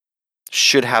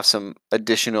should have some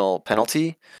additional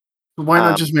penalty. Why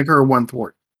not Um, just make her a 1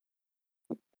 thwart?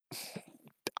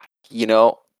 you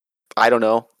know, I don't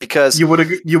know because You would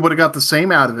have got the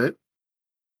same out of it.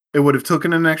 It would have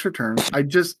taken an extra turn.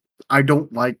 I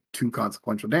don't like 2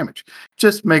 consequential damage.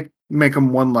 Just make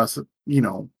them 1 less,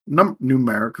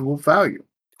 numerical value.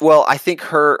 well, I think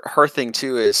her thing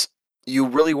too is you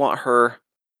really want her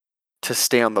to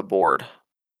stay on the board,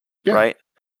 Yeah. right?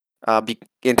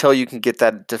 Until you can get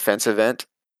that defense event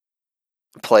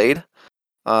played.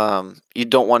 You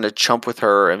don't want to chump with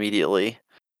her immediately.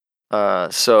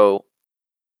 So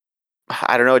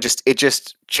I don't know. It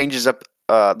just changes up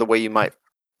the way you might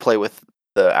play with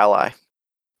the ally.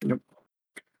 Yep.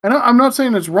 And I'm not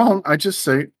saying it's wrong. I just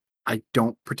say I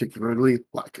don't particularly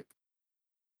like it.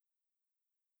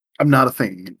 I'm not a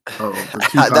fan of the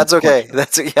 2 That's okay.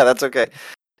 consequential. That's okay.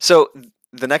 So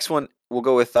the next one we'll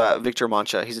go with Victor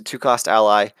Mancha. He's a 2-cost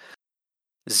ally,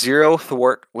 0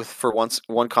 thwart with for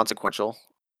one consequential,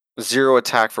 0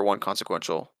 attack for 1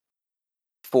 consequential,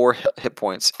 4 hit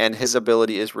points, and his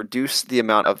ability is reduce the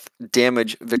amount of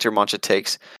damage Victor Mancha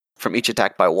takes from each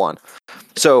attack by 1.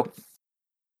 So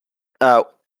uh,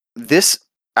 this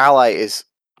ally is,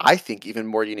 I think, even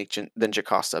more unique than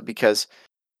Jocasta because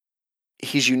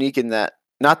he's unique in that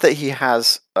not that he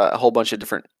has a whole bunch of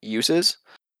different uses,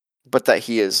 but that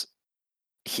he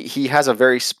has a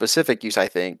very specific use, I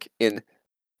think, in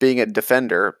being a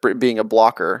defender, being a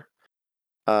blocker.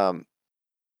 Um,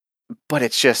 but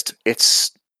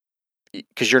it's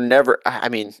because you're never. I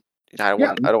mean, Yeah, I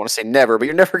don't want to say never, but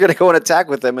you're never going to go and attack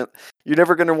with him, and you're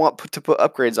never going to want to put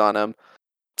upgrades on him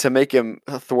to make him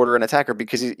a thwarter and attacker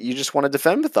because you just want to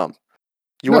defend with them.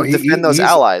 You no, want to he, defend he those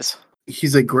allies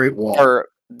he's a great wall. or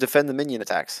defend the minion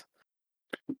attacks.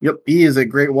 Yep, he is a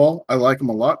great wall. I like him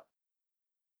a lot.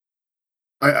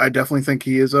 I definitely think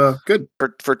he is good.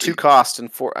 For 2 costs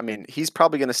and 4. I mean, he's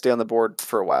probably going to stay on the board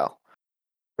for a while.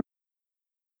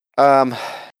 Um,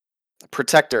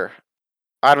 Protector.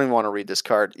 I don't even want to read this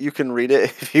card. You can read it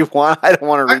if you want. I don't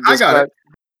want to read I this got card. it.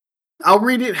 I'll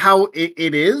read it how it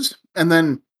is, and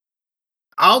then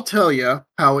I'll tell you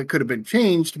how it could have been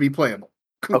changed to be playable.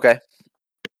 Okay.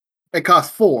 It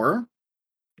costs 4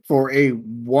 for a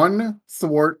 1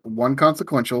 thwart, 1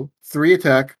 consequential, 3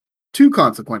 attack, 2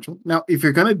 consequential. Now, if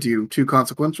you're gonna do 2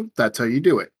 consequential, that's how you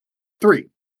do it. 3.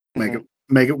 Make Mm-hmm. it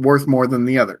make it worth more than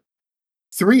the other.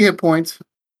 3 hit points,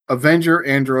 Avenger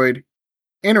Android,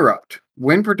 interrupt.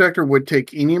 When Protector would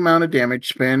take any amount of damage,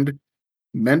 spend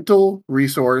mental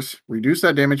resource, reduce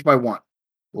that damage by 1.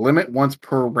 Limit once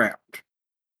per round.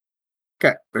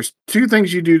 Okay, there's 2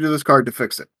 things you do to this card to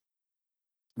fix it.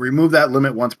 Remove that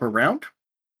limit once per round,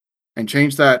 and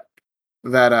change that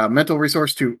mental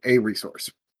resource to a resource.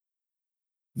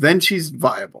 Then she's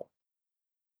viable.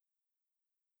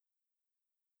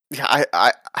 Yeah,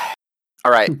 I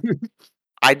all right.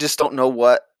 I just don't know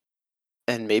what,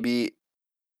 and maybe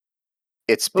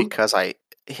it's Well, because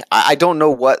I don't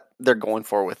know what they're going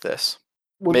for with this.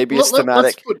 well, Maybe it's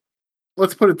thematic.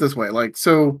 let's put it this way. Like,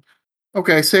 so,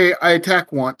 okay, say I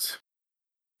attack once.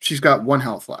 She's got 1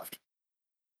 health left.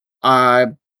 I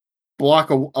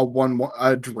block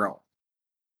a drone.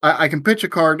 I can pitch a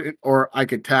card, or I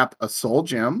could tap a soul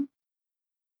gem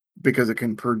because it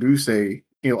can produce a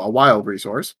wild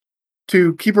resource.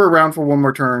 to keep her around for one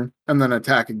more turn and then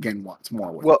attack again once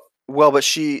more with. But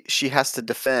she has to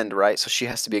defend, right? So she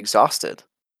has to be exhausted.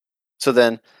 So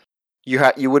then you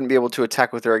wouldn't be able to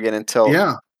attack with her again until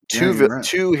Yeah, you're right.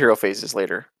 two hero phases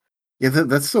later. Yeah,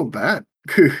 that's so bad.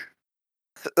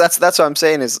 That's what I'm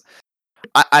saying is,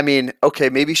 I mean, okay,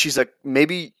 maybe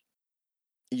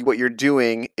what you're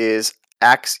doing is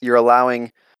you're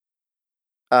allowing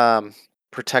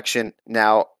protection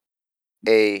now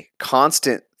a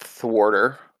constant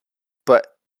thwarter, but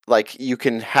like you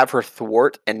can have her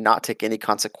thwart and not take any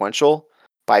consequential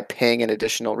by paying an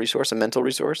additional resource, a mental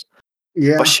resource.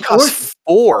 Yeah, But she costs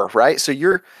 4, right? So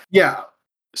yeah,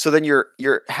 then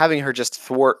you're having her just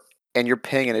thwart, and you're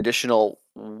paying an additional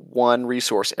 1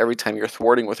 resource every time you're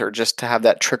thwarting with her just to have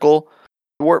that trickle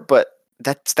thwart. But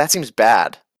that seems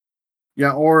bad.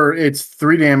 yeah. Or it's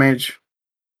 3 damage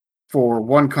for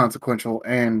 1 consequential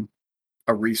and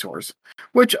a resource,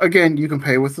 which again you can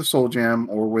pay with the soul gem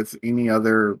or with any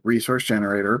other resource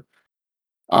generator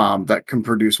that can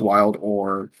produce wild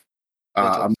or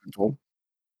Mental. a mental.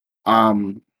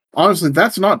 Honestly,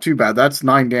 that's not too bad. That's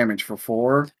 9 damage for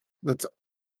 4. That's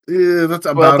that's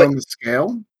Well, about but on the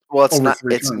scale it's over not.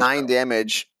 3 It's turns 9 though.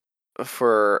 damage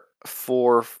for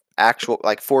 4 actual,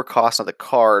 like 4 costs on the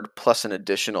card plus an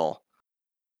additional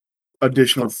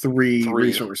Additional 3 3. So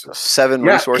resources. 7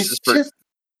 Yeah, resources per. it's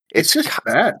It's just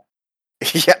bad.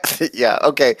 yeah, yeah.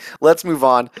 Okay, let's move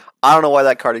on. I don't know why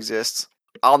that card exists.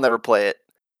 I'll never play it.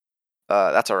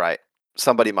 That's all right.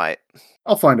 Somebody might.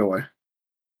 I'll find a way.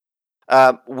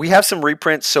 We have some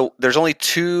reprints. So there's only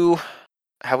 2.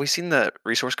 Have we seen the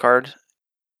resource card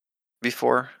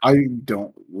before? I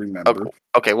don't Okay. remember.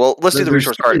 Okay. Well, let's do the There's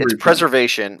resource too many card. It's reprints.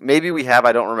 preservation. Maybe we have.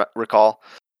 I don't recall.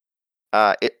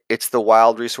 It's the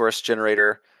wild resource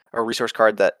generator or resource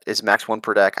card that is max 1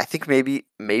 per deck. I think maybe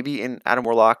in Adam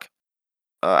Warlock.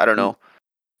 I don't Mm,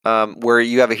 know. Where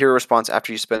you have a hero response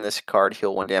after you spend this card,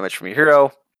 heal 1 damage from your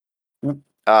hero. mm,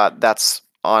 That's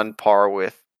on par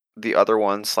with the other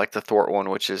ones, like the thwart one,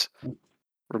 which is mm.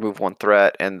 remove 1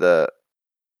 threat, and the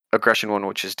aggression one,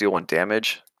 which is deal 1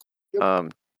 damage. Yep.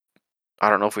 Um, I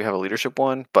don't know if we have a leadership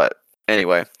one, but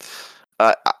anyway,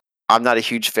 I'm not a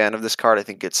huge fan of this card. I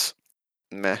think it's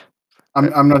meh.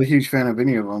 I'm not a huge fan of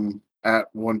any of them at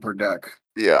 1 per deck.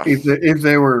 Yeah, If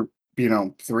they were,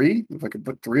 3, if I could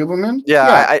put 3 of them in, yeah.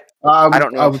 yeah, I I would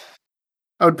don't know.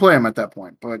 I would play them at that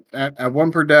point. But at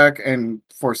 1 per deck and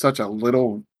for such a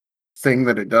little thing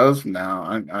that it does,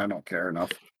 no, I don't care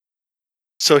enough.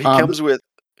 So he Um, comes with.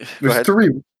 Go there's ahead.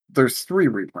 3 there's 3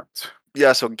 reprints.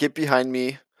 Yeah. So get behind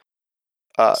me.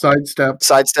 Uh, Sidestep.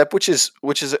 Sidestep, which is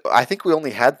I think we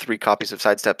only had 3 copies of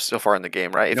Sidestep so far in the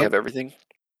game, right? If you Yep. have everything.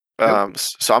 Yep.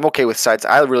 So I'm okay with sides.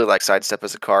 I really like Sidestep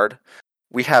as a card.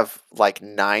 We have like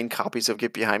 9 copies of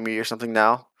Get Behind Me or something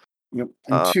now. Yep.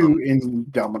 And Um, 2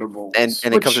 Indomitables, and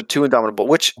it comes which with 2 Indomitable,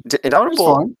 which is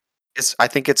Indomitable fine. is, I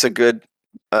think it's a good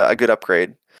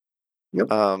upgrade.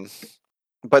 Yep. Um,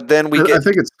 but then we I get,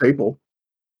 think it's staple.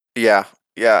 yeah,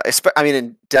 yeah. I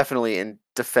mean, definitely in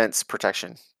defense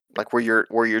protection, like where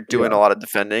you're doing a Yeah. lot of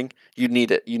defending, you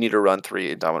need it. You need to run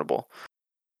 3 Indomitable.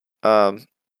 Um,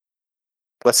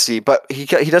 let's see, but he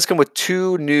does come with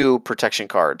 2 new protection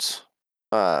cards.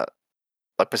 Uh,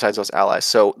 like besides those allies.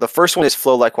 So the first one is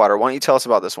Flow Like Water. Why don't you tell us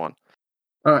about this one?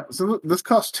 All right. So this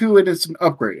costs 2 and it's an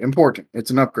upgrade. Important. It's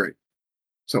an upgrade.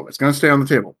 So it's going to stay on the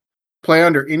table. Play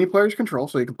under any player's control.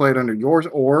 So you can play it under yours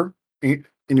or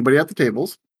anybody at the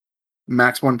tables.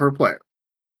 Max 1 per player.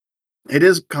 It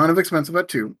is kind of expensive at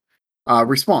 2.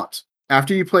 Response.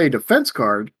 After you play a defense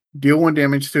card, deal 1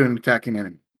 damage to an attacking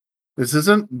enemy. This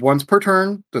isn't once per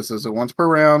turn. This isn't once per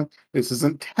round. This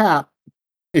isn't tap.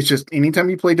 It's just anytime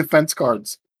you play defense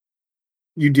cards,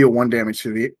 you deal 1 damage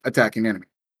to the attacking enemy.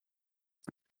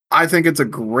 I think it's a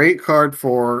great card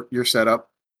for your setup.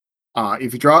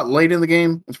 If you draw it late in the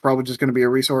game, it's probably just going to be a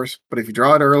resource. But if you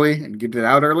draw it early and get it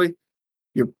out early,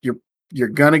 you're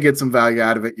gonna get some value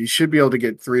out of it. You should be able to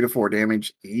get 3 to 4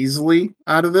 damage easily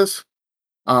out of this.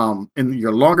 In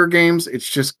your longer games, it's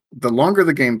just the longer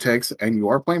the game takes, and you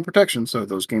are playing protection, so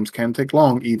those games can take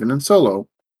long, even in solo.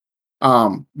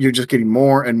 You're just getting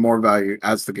more and more value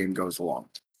as the game goes along.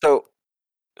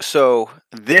 So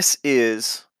this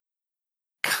is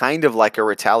kind of like a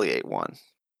retaliate one.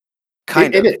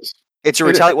 Kind It of. is, It's a it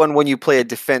is, retaliate one when you play a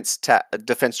defense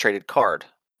traded card,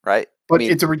 right? I but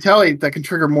mean, it's a retaliate that can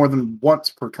trigger more than once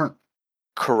per turn.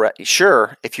 correct.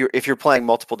 Sure, if you're playing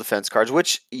multiple defense cards,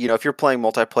 which if you're playing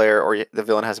multiplayer or the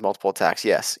villain has multiple attacks,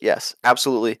 yes,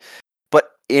 absolutely.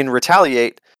 But in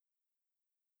retaliate,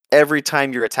 every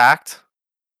time you're attacked,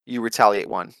 you retaliate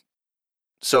 1.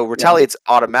 So Yeah, retaliate's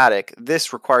automatic.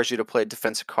 This requires you to play a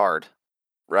defensive card,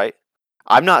 right?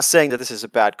 I'm not saying that this is a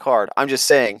bad card. I'm just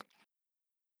saying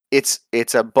it's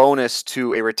a bonus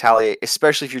to a retaliate,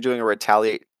 especially if you're doing a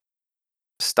retaliate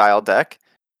style deck.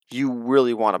 You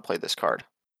really want to play this card.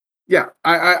 Yeah,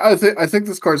 I think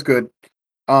this card's good.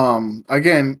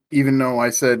 Again, even though I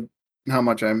said how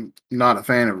much I'm not a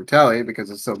fan of Retaliate because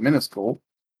it's so minuscule,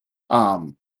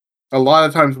 um, a lot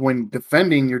of times when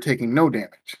defending, you're taking no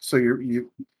damage. So you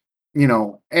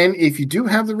know, and if you do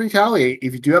have the Retaliate,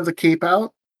 if you do have the cape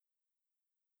out,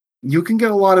 you can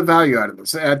get a lot of value out of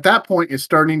this. At that point, it's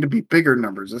starting to be bigger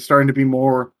numbers. It's starting to be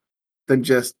more than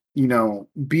just, you know,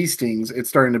 bee stings. It's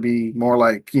starting to be more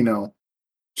like, you know,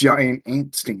 giant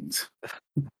ant stings.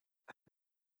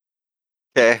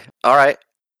 Okay. All right.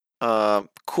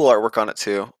 Cool artwork on it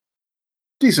too.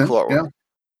 Decent, Cool artwork. yeah.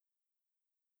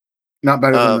 Not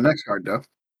better than the Um, next card, though.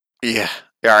 yeah.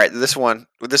 All right. This one,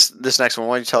 this next one.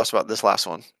 Why don't you tell us about this last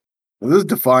one? This is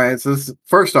Defiance. This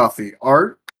first off the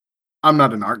art. I'm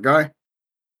not an art guy.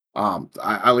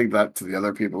 I leave that to the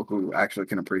other people who actually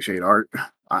can appreciate art.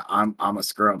 I'm a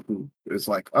scrub who is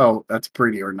like, oh, that's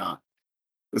pretty or not.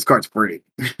 This card's pretty.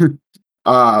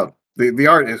 The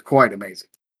art is quite amazing.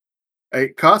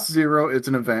 It costs 0. It's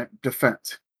an event.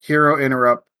 Defense. Hero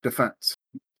interrupt. Defense.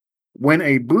 When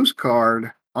a boost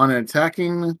card on an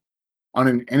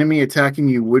enemy attacking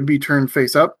you would be turned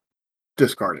face up,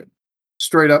 discarded.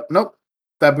 Straight up, nope.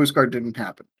 That boost card didn't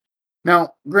happen.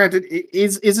 Now, granted,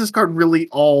 is this card really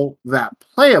all that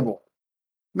playable?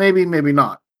 Maybe, maybe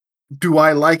not. Do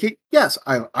I like it? Yes,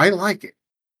 I like it.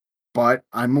 But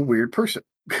I'm a weird person.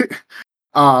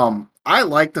 I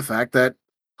like the fact that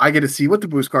I get to see what the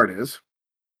boost card is.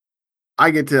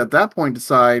 I get to at that point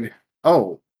decide,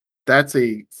 oh, that's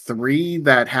a 3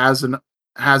 that has an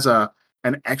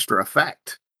extra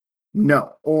effect.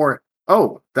 No. Or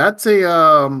oh, that's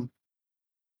one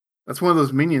of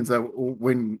those minions that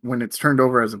when it's turned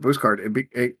over as a boost card,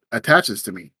 it attaches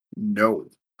to me. No.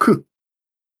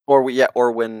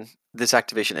 Or when this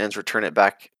activation ends, return it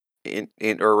back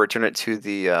or return it to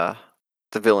the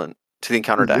villain, to the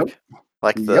encounter Yep. deck,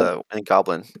 like Yep. the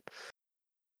goblin.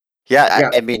 Yeah, Yeah.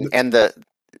 I mean, and the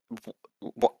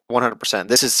 100%.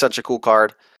 This is such a cool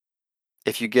card.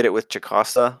 If you get it with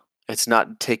Jocasta, it's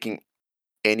not taking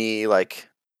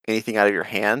anything out of your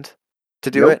hand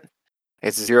to do Yep. it.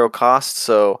 It's 0 cost,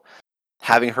 so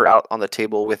having her out on the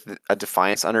table with a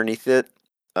Defiance underneath it,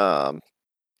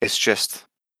 it's just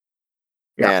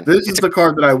Yeah. man. This is the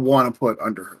card that I want to put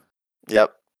under her.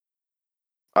 Yep,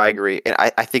 I agree, and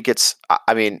I think it's.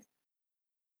 I mean,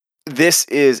 this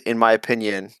is, in my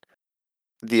opinion,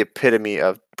 the epitome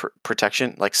of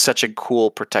protection. Like such a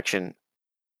cool protection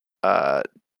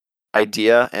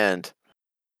idea and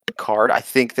card.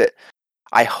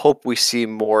 I hope we see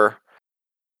more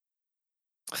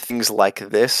things like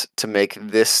this to make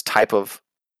this type of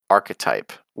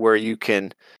archetype where you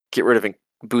can get rid of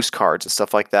boost cards and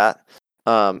stuff like that.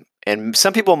 And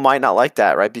some people might not like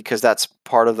that, right? Because that's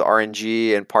part of the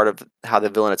RNG and part of how the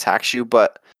villain attacks you.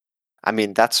 But I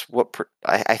mean, that's what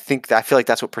I feel like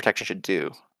that's what protection should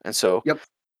do. And so, Yep.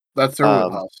 That's their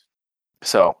wheelhouse.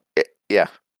 Yeah,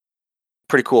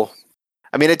 pretty cool.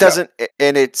 I mean, it Yeah. doesn't,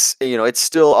 and it's it's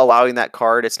still allowing that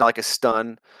card. It's not like a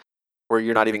stun where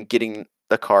you're not even getting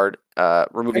the card,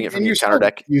 removing it from And the encounter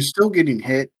deck. you're still getting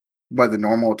hit by the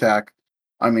normal attack.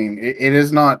 I mean, it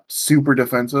is not super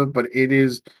defensive, but it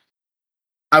is.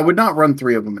 I would not run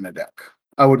 3 of them in a deck.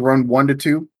 I would run 1 to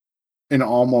 2 in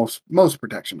almost most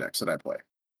protection decks that I play.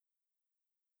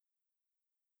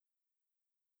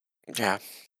 Yeah.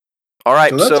 All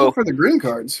right. So that's So it for the green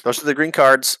cards. those are the green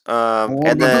cards. What And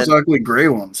about then those ugly gray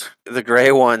ones? the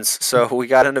gray ones. So we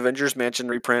got an Avengers Mansion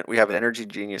reprint. We have an Energy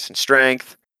Genius and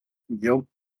Strength. Yep.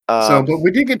 So, Um, but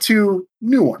we did get 2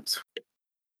 new ones.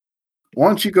 Why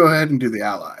don't you go ahead and do the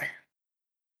ally?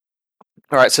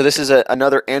 all right. So this is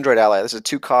another Android ally. This is a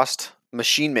 2-cost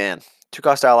Machine Man.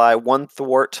 2-cost ally, 1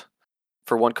 thwart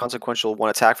for 1 consequential, 1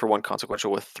 attack for 1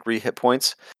 consequential with 3 hit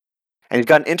points. And you've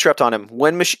got an interrupt on him.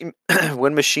 When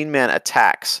Machine Man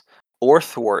attacks or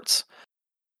thwarts,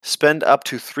 spend up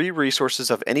to 3 resources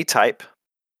of any type,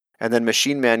 and then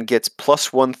Machine Man gets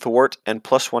 +1 thwart and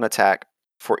 +1 attack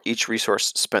for each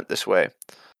resource spent this way.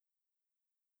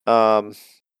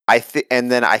 I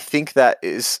think that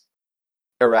is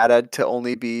errata to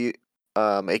only be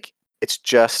it's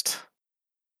just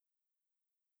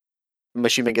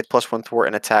Machine Man gets +1 thwart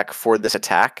and attack for this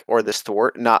attack or this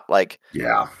thwart, not like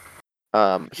Yeah.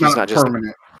 he's not just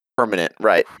permanent. permanent,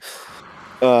 right?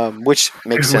 Which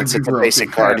makes It would sense. be It's a broken.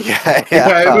 basic card. Yeah,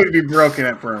 Yeah. it would be broken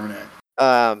at permanent.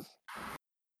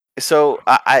 So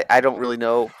I don't really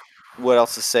know what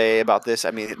else to say about this.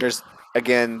 I mean, there's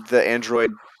again the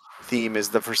Android theme is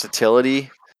the versatility.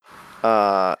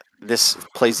 This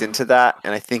plays into that,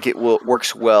 and I think it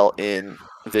works well in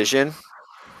Vision,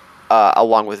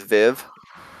 along with Viv.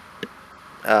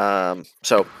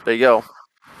 So there you go.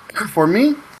 For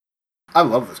me, I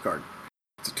love this card.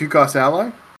 It's a 2-cost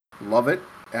ally. Love it.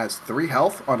 It has 3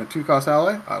 health on a 2-cost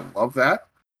ally. I love that.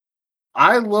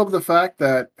 I love the fact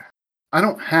that I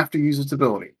don't have to use its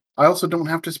ability. I also don't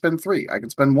have to spend 3. I can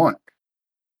spend 1.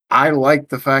 I like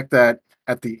the fact that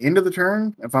at the end of the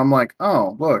turn, if I'm like,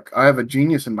 oh, look, I have a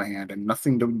genius in my hand and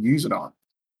nothing to use it on,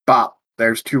 bop,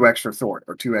 there's 2 extra thwart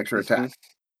or 2 extra attack. Mhm.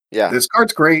 Yeah. This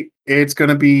card's great. It's going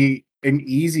to be an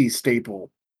easy staple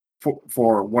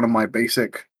for one of my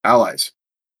basic allies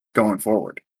going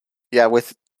forward. Yeah,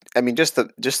 just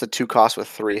the 2 costs with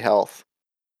 3 health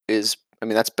is,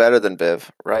 that's better than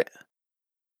Viv, right?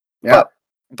 Yeah,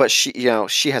 But she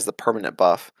has the permanent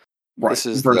buff. right. This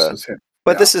is Versus him.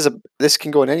 But Yeah. this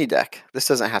can go in any deck. This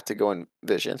doesn't have to go in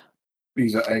Vision.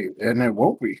 And it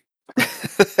won't be.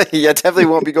 Yeah, definitely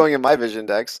won't be going in my Vision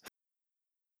decks.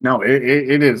 No, it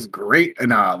is great,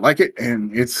 and I like it,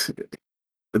 and it's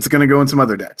going to go in some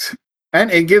other decks,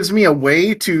 and it gives me a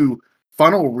way to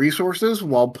funnel resources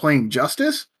while playing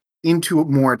Justice into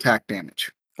more attack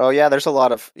damage. Oh yeah, there's a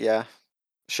lot of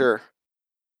sure,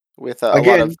 with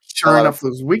Again, shoring up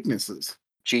those weaknesses.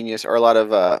 Genius or a lot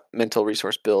of mental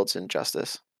resource builds in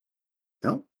Justice.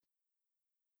 No,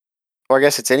 or I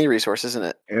guess it's any resource, isn't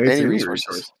it? it's any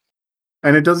resource.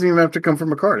 And it doesn't even have to come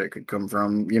from a card. It could come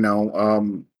from,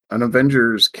 an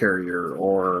Avengers carrier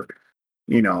or,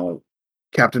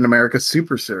 Captain America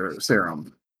Super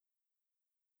Serum.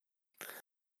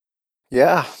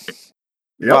 Yeah.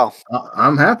 Yep. Wow.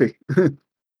 I'm happy.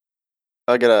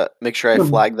 I gotta make sure I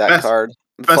flag that card.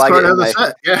 Best flag card of the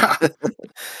set. Yeah.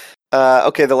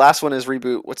 Okay, the last one is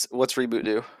Reboot. What's Reboot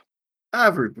do?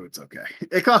 Reboot's okay.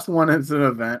 It costs 1 as an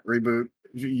event. Reboot.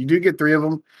 You do get 3 of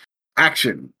them.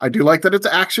 Action. I do like that it's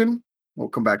action. We'll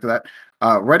come back to that.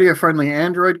 Ready a friendly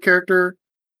android character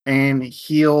and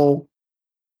heal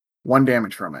 1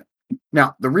 damage from it.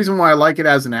 Now, the reason why I like it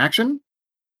as an action,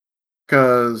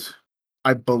 because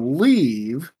I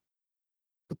believe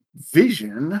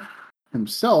Vision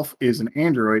himself is an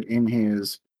android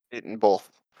in both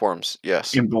forms,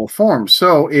 yes. In both forms.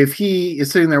 So if he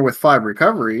is sitting there with 5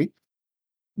 recovery,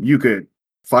 you could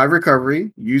 5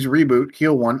 recovery, use Reboot,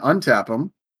 heal 1, untap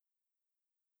him,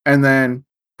 and then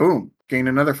boom, gain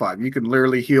another 5. You could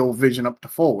literally heal Vision up to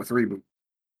full with Reboot.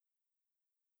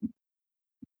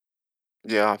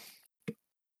 Yeah.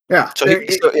 Yeah. So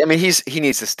he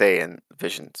needs to stay in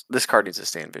Vision. This card needs to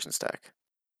stay in Vision stack.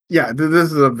 Yeah,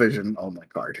 this is a Vision only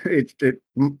card.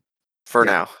 For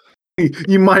now.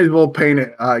 You might as well paint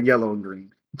it yellow and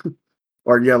green,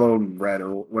 or yellow and red,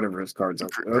 or whatever his cards are.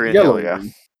 Green yellow,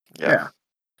 hill, yeah.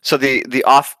 So the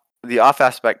off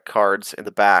aspect cards in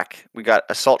the back, we got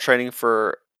Assault Training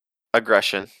for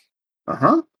aggression.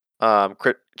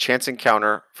 Crit chance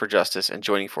encounter for justice, and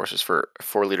joining forces for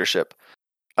leadership.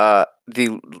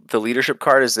 The leadership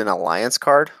card is an alliance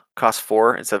card, costs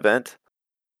 4. It's event.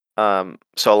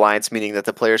 So alliance meaning that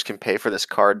the players can pay for this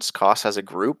card's cost as a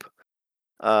group.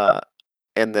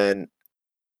 And then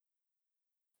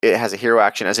it has a hero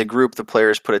action. As a group, the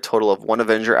players put a total of 1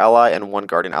 Avenger ally and 1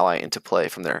 Guardian ally into play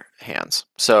from their hands.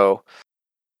 So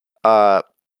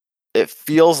it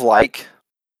feels like,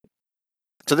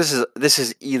 so this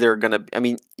is either gonna,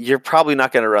 you're probably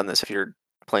not gonna run this if you're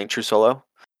playing true solo.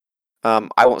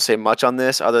 I won't say much on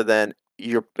this other than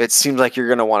it seems like you're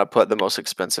gonna want to put the most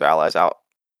expensive allies out.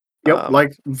 Yep,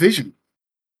 like Vision.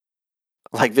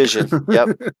 Like Vision, yep.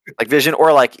 Like Vision,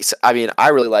 or I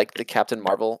really like the Captain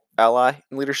Marvel ally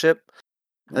in leadership.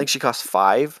 I think she costs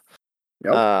 5.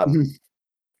 Yep.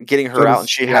 Getting her out, and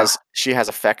she has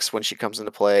effects when she comes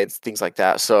into play, and things like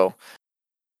that. So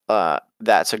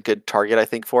that's a good target, I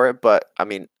think, for it. But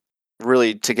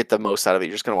really, to get the most out of it,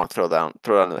 you're just gonna want to throw down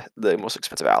the most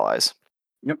expensive allies.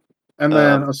 Yep. And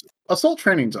then Assault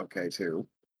Training's okay too.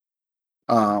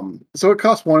 So it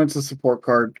costs 1. It's a support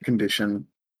card condition.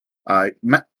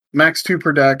 Max 2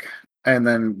 per deck, and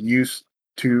then use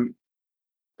 2.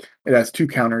 It has 2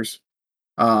 counters.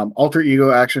 Alter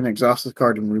ego action, exhaust the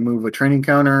card and remove a training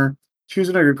counter. Choose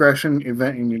an aggression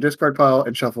event in your discard pile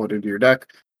and shuffle it into your deck.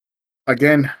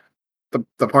 Again,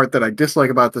 the part that I dislike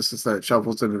about this is that it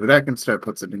shuffles into the deck instead of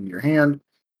puts it in your hand.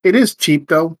 It is cheap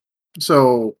though,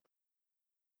 so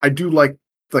I do like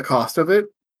the cost of it.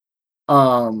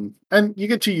 And you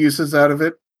get 2 uses out of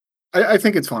it. I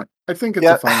think it's fine. I think it's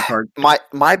a fine card.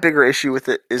 My bigger issue with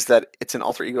it is that it's an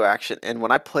alter ego action, and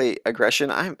when I play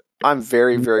aggression, I'm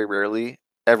very, very rarely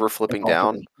ever flipping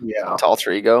down to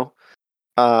alter ego.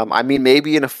 I mean,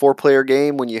 maybe in a 4-player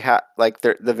game when you have like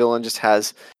the villain just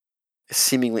has a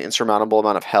seemingly insurmountable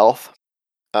amount of health,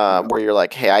 Yeah. where you're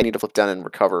like, hey, I need to flip down and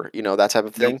recover, that type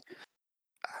of Yep. thing.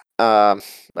 Um,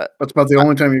 but That's about the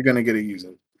only time you're gonna get to use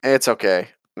it. it's okay.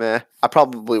 Meh. I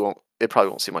probably won't. It probably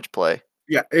won't see much play.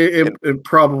 Yeah, it, And it, it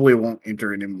probably won't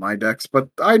enter it in my decks, but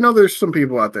I know there's some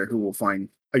people out there who will find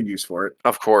a use for it.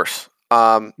 of course.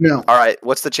 No, All right.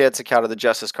 What's the chance encounter the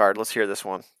Justice card? Let's hear this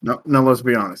one. no, no. Let's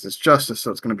be honest. It's justice,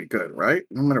 so it's going to be good, right?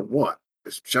 No matter what,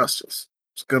 it's justice.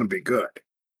 It's going to be good.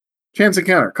 Chance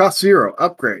encounter cost 0.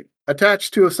 Upgrade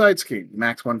attached to a side scheme.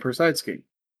 Max 1 per side scheme.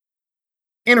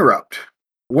 Interrupt.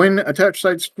 When attached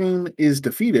side scheme is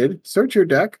defeated, search your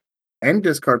deck and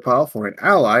discard pile for an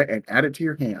ally and add it to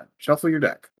your hand. Shuffle your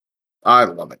deck. I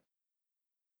love it.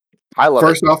 I love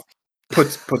First it. off,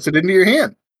 puts it into your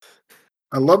hand.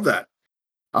 I love that.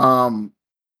 Um,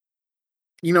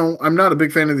 I'm not a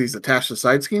big fan of these attached to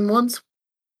side scheme ones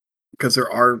because there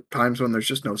are times when there's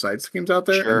just no side schemes out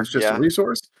there and Sure. it's just a Yeah.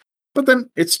 resource. But then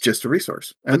it's just a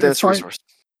resource, But and then it's it's a fine. resource.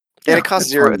 And Yeah, it costs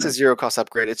it's 0. fine It's a then. 0 cost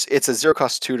upgrade. It's a 0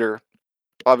 cost tutor. Yep.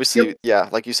 Obviously, yeah,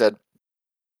 like you said,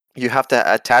 you have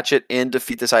to attach it and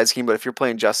defeat the side scheme. But if you're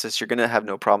playing Justice, you're gonna have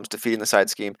no problems defeating the side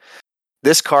scheme.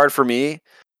 This card for me,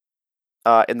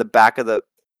 in the back of the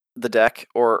deck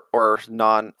or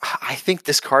non, I think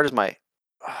this card is my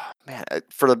man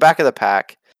for the back of the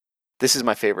pack. This is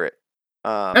my favorite.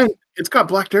 And it's got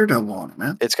Black Daredevil on it,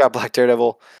 man. It's got Black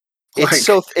Daredevil. It's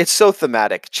Like, so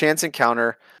thematic. Chance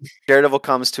encounter. Daredevil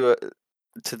comes to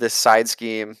this side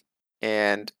scheme,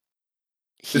 and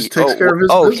just takes care of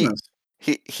his business.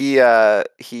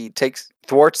 he takes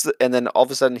thwarts and then all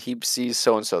of a sudden he sees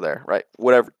so and so there, right?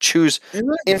 Whatever. Choose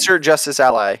Exactly. insert Justice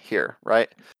ally here,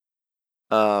 right?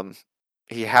 Um,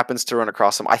 he happens to run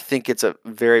across him. I think it's a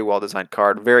very well designed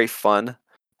card, very fun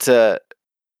to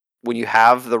when you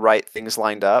have the right things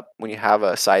lined up, when you have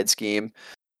a side scheme.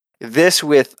 This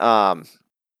with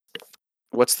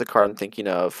what's the card I'm thinking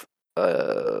of?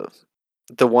 The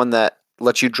one that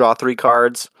lets you draw 3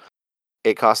 cards.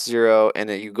 It costs 0, and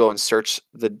then you go and search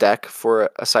the deck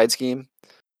for a side scheme.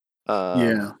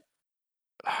 Yeah.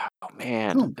 Oh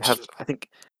man, No, I think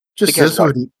just it has this one.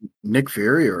 with Nick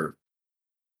Fury or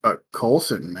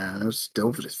Coulson, man. It was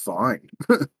still just fine.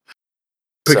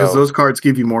 Because So those cards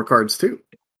give you more cards too.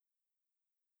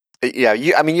 yeah,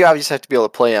 you obviously have to be able to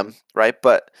play them, right?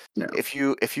 But Yeah. if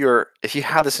you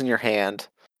have this in your hand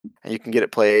and you can get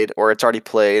it played, or it's already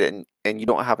played, and you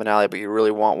don't have an ally, but you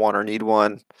really want one or need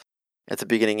one at the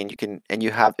beginning, and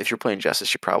you have, if you're playing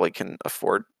Justice, you probably can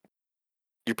afford.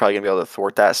 You're probably gonna be able to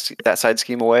thwart that side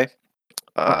scheme away.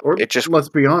 Or It just let's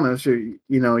be honest,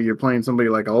 you're playing somebody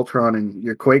like Ultron and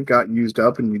your Quake got used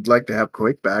up and you'd like to have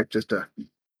Quake back just to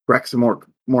wreck some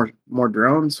more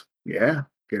drones. Yeah,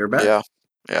 get her back. yeah,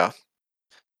 yeah. There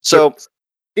So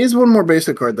is one more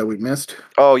basic card that we missed.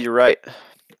 oh, you're right.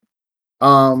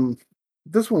 Um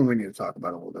this one we need to talk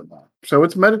about a little bit more. So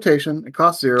it's meditation, it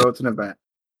costs 0, it's an event.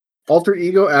 Alter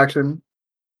ego action.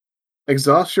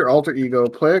 Exhaust your alter ego,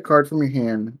 play a card from your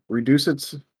hand, reduce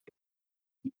its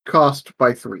cost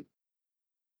by 3.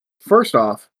 First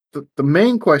off, the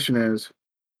main question is,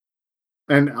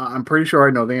 and I'm pretty sure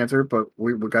I know the answer, but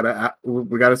we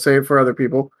gotta say it for other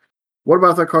people. What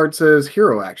about the card says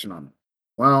hero action on it?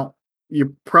 Well,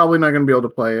 you're probably not going to be able to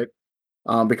play it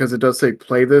because it does say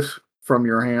play this from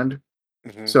your hand.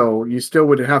 Mhm. So you still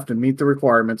would have to meet the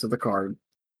requirements of the card.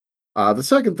 The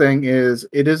second thing is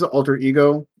it is an alter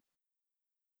ego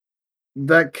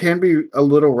that can be a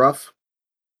little rough.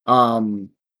 Um,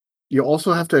 you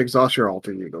also have to exhaust your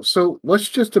alter ego. So let's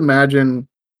just imagine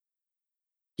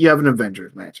you have an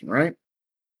Avengers mansion, right?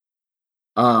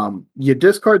 You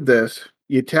discard this,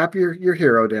 you tap your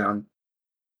hero down,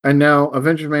 and now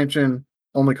Avengers Mansion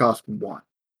only costs 1.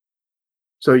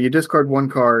 So you discard 1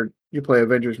 card, you play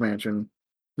Avengers Mansion.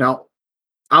 Now,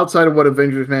 outside of what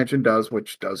Avengers Mansion does,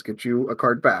 which does get you a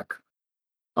card back,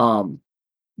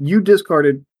 you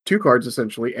discarded 2 cards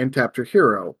essentially and tapped your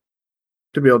hero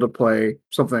to be able to play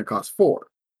something that costs 4.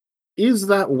 Is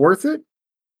that worth it?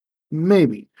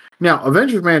 Maybe. Now,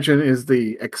 Avengers Mansion is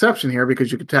the exception here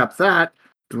because you can tap that,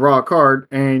 draw a card,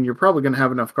 and you're probably going to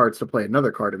have enough cards to play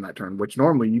another card in that turn, which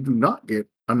normally you do not get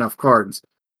enough cards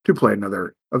to play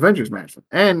another Avengers Mansion.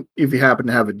 And if you happen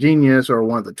to have a genius or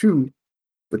one of the two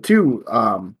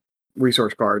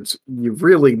resource cards, you've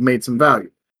really made some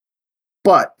value.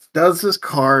 But does this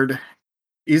card,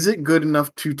 is it good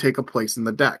enough to take a place in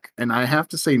the deck? And I have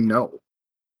to say no.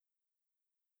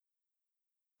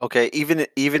 Okay,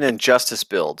 even in Justice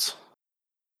builds,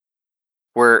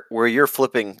 where you're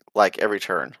flipping like every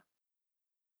turn.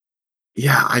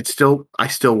 Yeah, I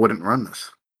still wouldn't run this.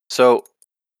 So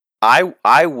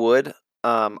I would.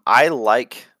 I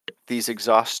like these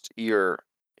exhaust your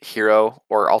hero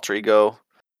or alter ego.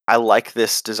 I like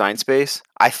this design space.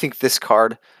 I think this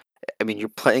card. I mean, you're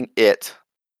playing it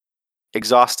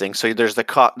exhausting, so there's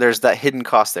there's that hidden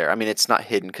cost there. I mean, it's not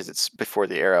hidden because it's before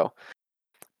the arrow,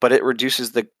 but it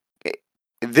reduces the.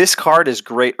 This card is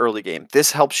great early game.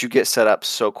 This helps you get set up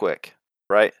so quick,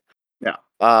 right? Yeah.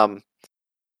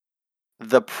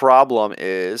 The problem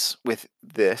is with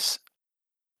this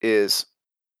is,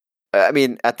 I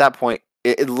mean, at that point,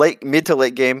 mid to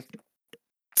late game,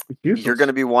 you're going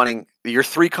to be wanting your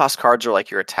 3-cost cards are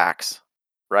like your attacks,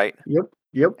 right?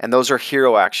 Yep. And those are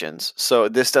hero actions. So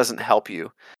this doesn't help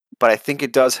you, but I think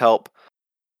it does help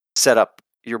set up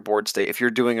your board state if you're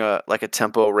doing a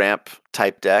tempo ramp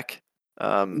type deck.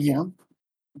 Yeah.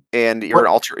 And you're an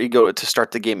alter ego to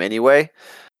start the game anyway.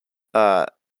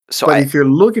 But if you're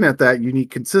looking at that, you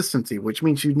need consistency, which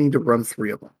means you need to run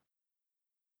 3 of them.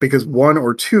 Because 1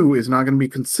 or 2 is not going to be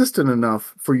consistent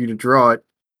enough for you to draw it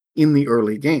in the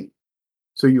early game.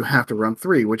 So you have to run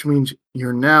 3, which means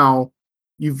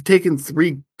you've taken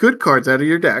 3 good cards out of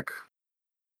your deck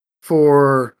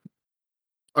for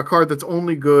a card that's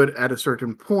only good at a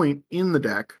certain point in the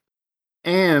deck,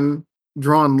 and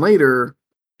drawn later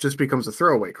just becomes a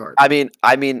throwaway card. I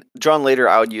mean, drawn later,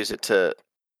 I would use it to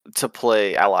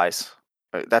play allies.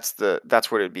 That's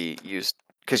where it'd be used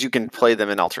because you can play them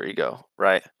in alter ego,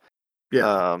 right?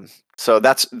 Yeah. So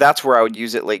that's where I would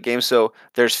use it late game. So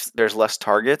there's less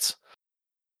targets.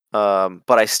 But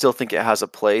I still think it has a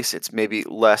place. It's maybe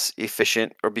less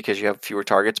efficient or because you have fewer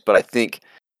targets, but I think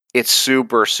it's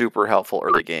super, super helpful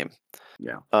early game.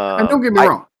 Yeah. And don't get me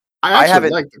wrong. I actually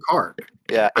like the card.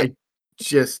 Yeah. I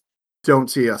just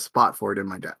don't see a spot for it in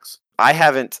my decks. I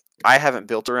haven't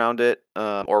built around it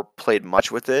or played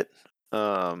much with it.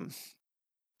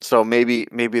 So maybe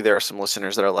there are some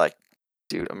listeners that are like,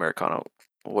 dude, Americano,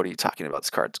 what are you talking about? This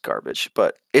card's garbage.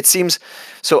 But it seems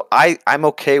so I'm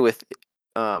okay with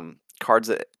cards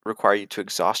that require you to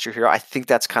exhaust your hero. I think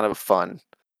that's kind of a fun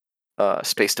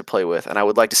space to play with, and I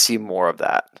would like to see more of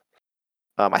that.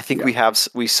 I think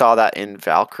we saw that in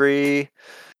Valkyrie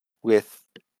with.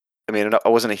 I mean, I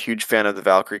wasn't a huge fan of the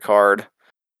Valkyrie card.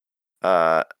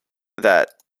 That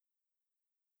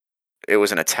it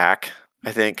was an attack.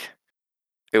 I think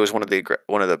it was one of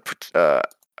the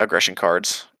aggression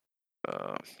cards.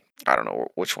 I don't know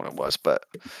which one it was, but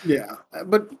I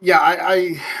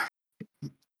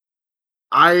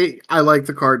like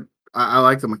the card. I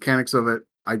like the mechanics of it.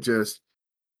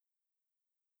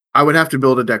 I would have to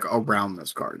build a deck around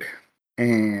this card,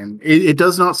 and it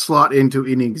does not slot into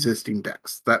any existing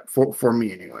decks. That for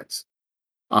me, anyways.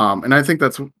 And I think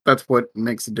that's what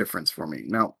makes a difference for me.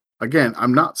 Now, again,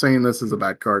 I'm not saying this is a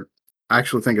bad card. I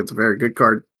actually think it's a very good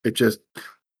card. I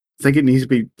think it needs to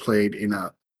be played in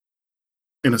a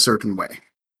certain way.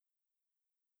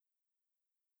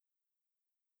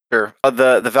 Sure.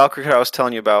 The Valkyrie card I was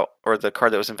telling you about, or the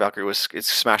card that was in Valkyrie,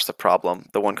 it's Smash the Problem,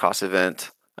 the 1-cost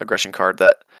event aggression card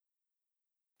that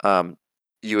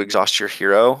you exhaust your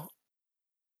hero,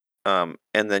 and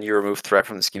then you remove threat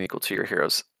from the scheme equal to your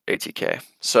hero's ATK.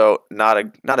 So not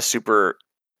a super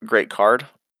great card.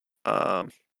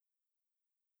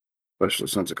 Especially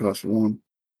since it costs 1.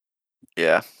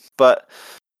 Yeah, but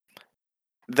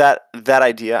that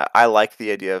idea, I like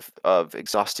the idea of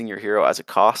exhausting your hero as a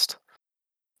cost.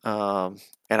 And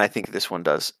I think this one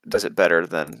does it better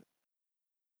than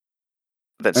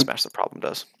Smash the Problem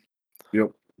does.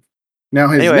 Yep. Now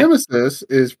his nemesis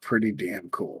is pretty damn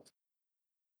cool.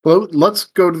 Well, let's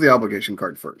go to the obligation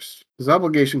card first. His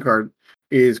obligation card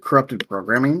is Corrupted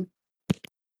Programming.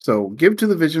 So give to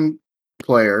the Vision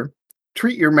player,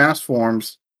 treat your mass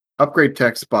forms, upgrade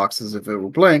text boxes if it were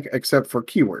blank, except for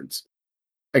keywords.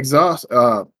 Exhaust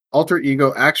alter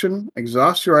ego action,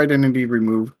 exhaust your identity,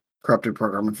 remove corrupted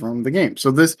programming from the game.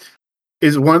 So this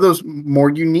is one of those more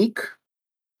unique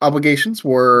obligations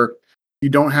where you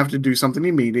don't have to do something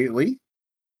immediately,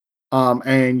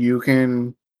 and you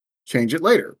can change it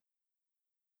later.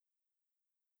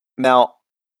 Now,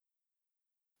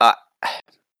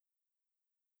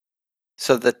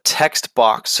 so the text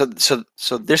box. So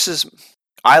this is.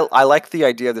 I like the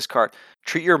idea of this card.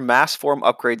 Treat your mass form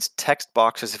upgrades text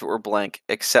box as if it were blank,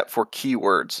 except for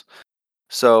keywords.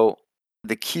 So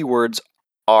the keywords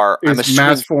are, I'm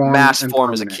assuming mass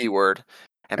form is a keyword,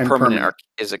 and permanent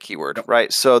is a keyword,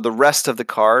 right? So the rest of the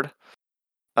card,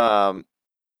 and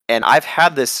I've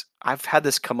had this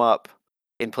come up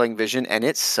in playing Vision, and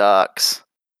it sucks.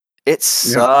 It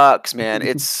sucks, man.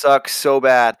 It sucks so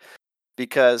bad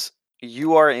because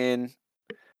you are in,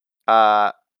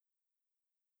 let's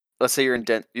say you're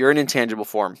in intangible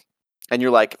form, and you're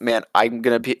like, man, I'm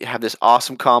gonna have this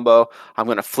awesome combo. I'm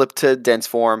gonna flip to dense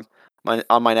form on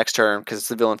my next turn because it's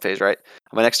the villain phase, right?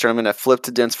 On my next turn, I'm gonna flip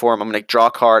to dense form. I'm gonna draw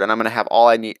a card, and I'm gonna have all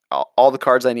I need, all the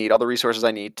cards I need, all the resources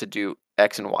I need to do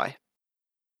X and Y.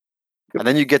 And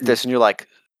then you get this, and you're like,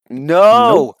 no,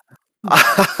 Nope.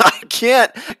 I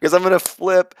can't because I'm gonna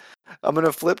flip. I'm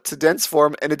gonna flip to dense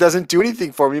form, and it doesn't do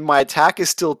anything for me. My attack is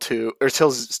still 2 or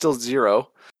still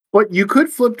 0. But you could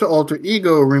flip to alter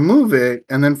ego, remove it,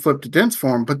 and then flip to dense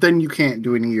form, but then you can't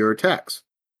do any of your attacks.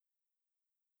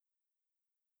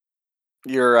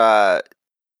 You're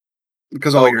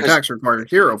Because all your 'cause attacks require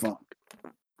hero form.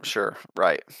 sure,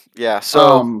 right. Yeah,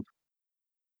 so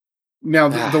Now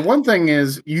the one thing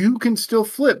is you can still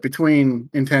flip between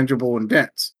intangible and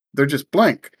dense. They're just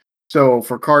blank. So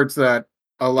for cards that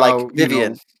allow, like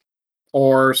Vivian.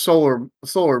 or solar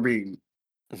beam,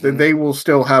 Mhm. they will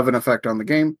still have an effect on the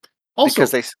game. Also,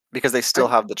 because they still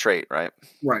have the trait, right?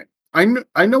 right.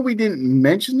 I know we didn't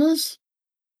mention this,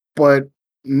 but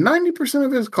 90%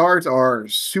 of his cards are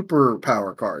super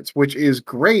power cards, which is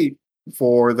great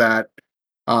for that.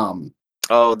 Oh,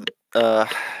 the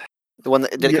one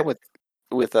that did it Yeah, come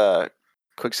with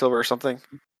Quicksilver or something?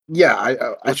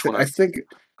 yeah. Which one? I think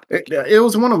it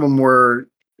was one of them where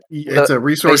it's The a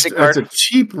resource. basic It's a card?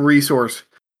 cheap resource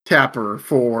tapper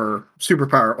for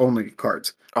superpower only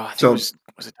cards. Oh, I think So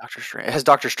was it Doctor Strange? It has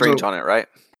Doctor Strange so on it, right?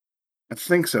 I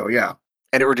think so. Yeah.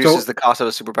 And it reduces So the cost of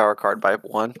a superpower card by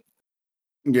 1.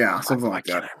 yeah, Why, something why like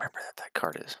can't that. I remember that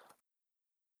card is?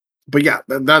 But yeah,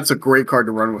 that's a great card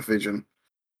to run with Vision.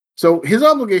 So his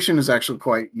obligation is actually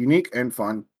quite unique and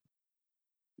fun.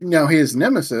 Now his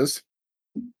nemesis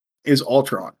is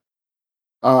Ultron.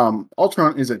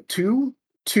 Ultron is a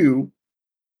 2/2,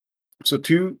 so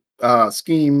 2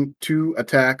 scheme, 2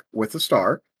 attack with a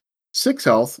star, 6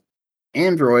 health,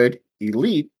 android,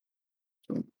 elite,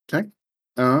 so tech,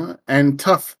 and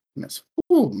toughness.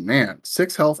 Oh man,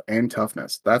 6 health and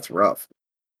toughness. That's rough.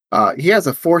 He has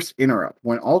a forced interrupt.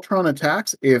 When Ultron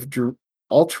attacks, if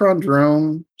Ultron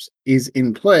Drones is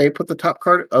in play, put the top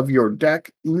card of your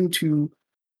deck into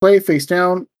play face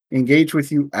down, engage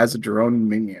with you as a drone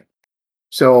minion.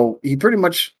 So he pretty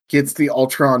much gets the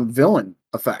Ultron villain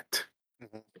effect.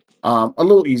 Mhm. A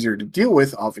little easier to deal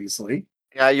with, obviously.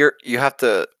 Yeah, you have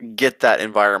to get that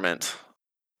environment,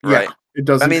 Yeah, right? it I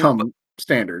doesn't mean, come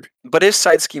standard. but his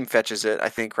side scheme fetches it, I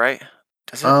think, right?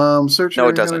 Does it? Search No, your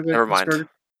it encounter doesn't. deck, Never mind. discard. I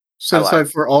Set lied.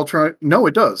 aside for Ultron. No,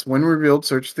 it does. When revealed,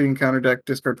 search the encounter deck,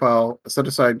 discard pile, set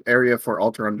aside area for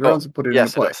Ultron Oh, drones, and put it into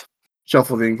yes, it play. does.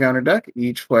 Shuffle the encounter deck.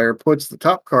 Each player puts the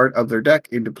top card of their deck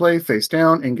into play, face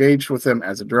down, engaged with them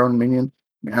as a drone minion.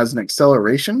 It has an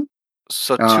acceleration.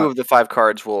 So 2 Uh, of the 5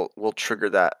 cards will trigger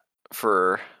that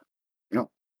for you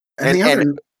know, and the and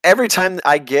other, every time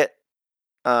I get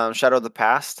Shadow of the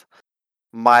Past,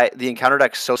 the encounter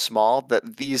deck's so small that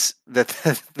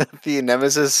the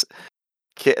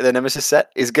Nemesis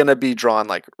set is gonna be drawn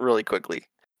like really quickly.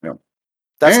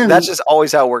 That's and just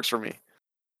always how it works for me.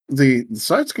 the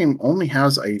side scheme only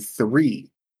has a 3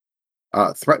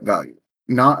 threat value,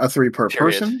 not a 3 per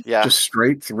Period. person, Yeah. just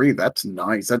straight 3. That's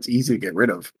nice. That's easy to get rid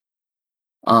of.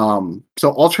 So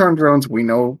Ultron drones, we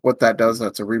know what that does.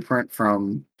 That's a reprint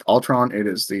from Ultron. It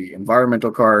is the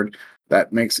environmental card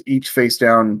that makes each face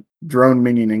down drone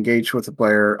minion engage with the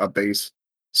player a base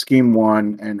scheme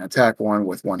 1 and attack 1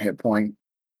 with 1 hit point.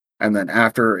 And then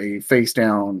after a face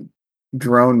down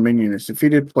drone minion is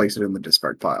defeated, place it in the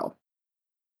discard pile.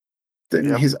 Then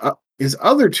Yep. his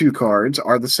other 2 cards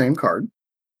are the same card.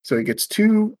 So he gets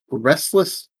 2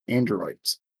 restless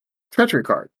androids. Treachery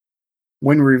card.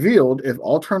 When revealed, if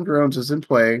Ultron Drones is in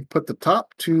play, put the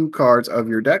top 2 cards of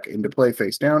your deck into play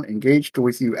face down, engaged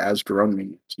with you as drone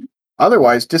minions.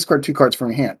 Otherwise, discard 2 cards from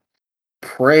your hand.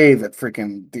 Pray that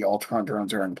freaking the Ultron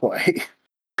Drones are in play.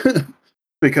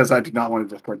 Because I do not want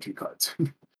to discard 2 cards.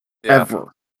 Yeah.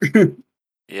 Ever. I do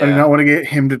Yeah. not want to get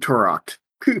him to Turok.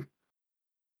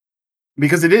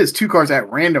 Because it is 2 cards at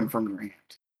random from your hand.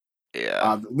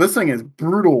 Yeah. This thing is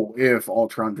brutal if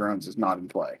Ultron Drones is not in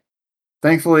play.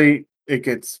 Thankfully, it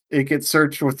gets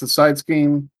searched with the side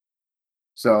scheme,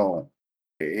 so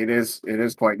it is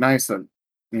quite nice that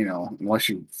unless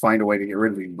you find a way to get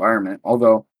rid of the environment.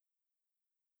 Although,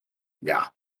 yeah,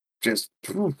 just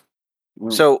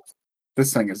So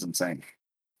this thing is insane.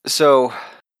 so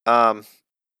um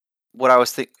what I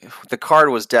was thinking, the card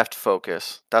was Deft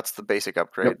Focus. That's the basic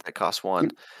upgrade Yep. that costs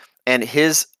 1. And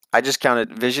I just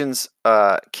counted Vision's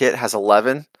kit has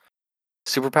 11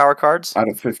 superpower cards Out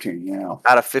of 15, yeah.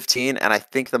 out of 15, and I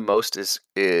think the most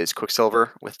is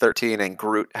Quicksilver with 13, and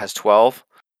Groot has 12.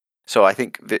 So I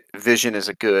think Vision is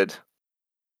a good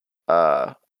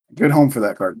Good home for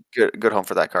that card. Good home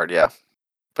for that card, yeah.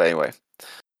 But anyway,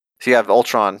 so you have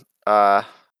Ultron.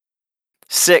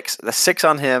 6. The 6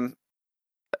 on him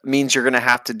means you're gonna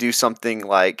have to do something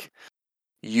like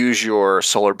use your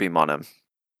solar beam on him,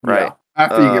 right? Yeah.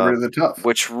 After you get rid of the tough.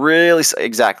 Which really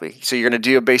exactly. So you're gonna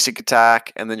do a basic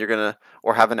attack, and then you're gonna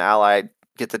or have an ally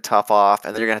get the tough off,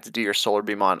 and then you're gonna have to do your solar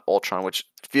beam on Ultron, which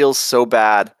feels so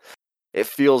bad. It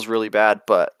feels really bad,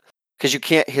 but because you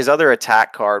can't his other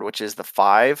attack card, which is the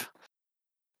 5.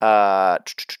 I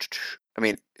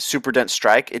mean, super dense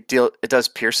strike. It does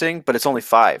piercing, but it's only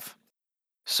 5.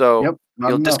 So Yep. Not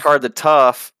you'll enough. discard the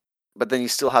tough, but then he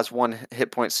still has 1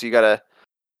 hit point, so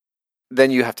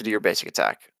then you have to do your basic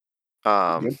attack.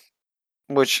 Yep.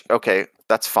 Which okay,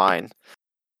 that's fine.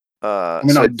 I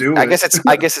mean, So I'll do I it. guess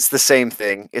it's the same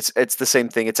thing. It's the same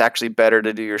thing. It's actually better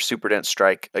to do your super dense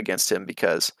strike against him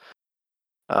because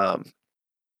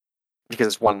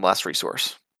it's 1 less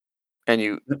resource, and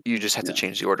you just have to Yeah.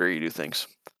 change the order you do things.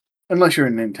 Unless you're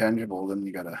an intangible, then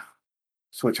you gotta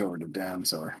switch over to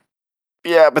dance or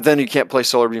Yeah, but then you can't play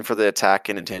solar beam for the attack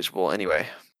and intangible anyway.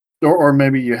 or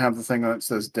maybe you have the thing that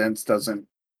says dense doesn't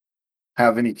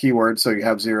have any keywords, so you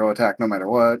have 0 attack no matter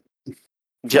what.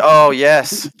 Yeah, oh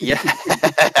yes, yeah.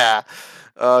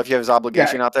 If you have his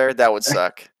obligation Yeah. out there, that would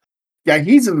suck. Yeah,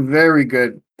 he's a very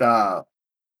good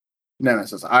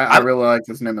nemesis. I I'm really like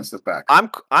this nemesis back.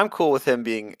 I'm cool with him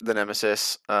being the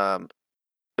nemesis.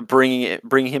 Bringing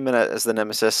him in as the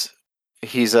nemesis.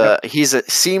 He's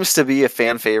seems to be a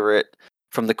fan favorite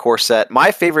from the core set.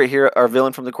 My favorite hero or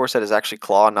villain from the core set is actually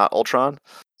Claw, not Ultron.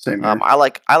 Same here. I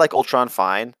like Ultron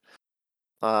fine.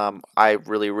 I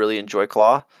really enjoy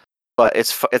Claw, but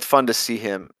it's fun to see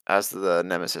him as the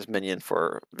nemesis minion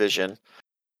for Vision.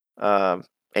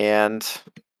 And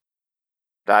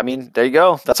I mean, there you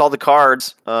go. That's all the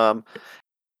cards. I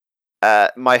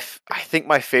think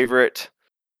my favorite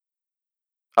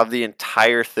of the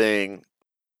entire thing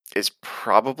is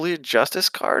probably a Justice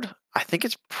card. I think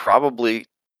it's probably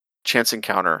Chance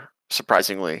Encounter,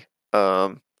 surprisingly.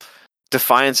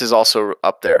 Defiance is also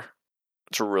up there.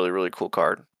 It's a really cool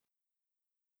card.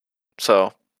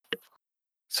 So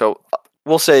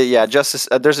we'll say, yeah, Justice.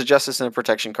 There's a Justice and a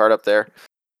Protection card up there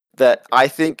that I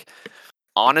think,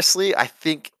 honestly,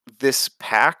 this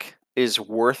pack is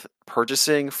worth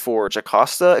purchasing for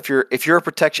Jocasta. If you're a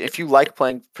protection, if you like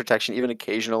playing protection even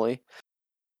occasionally,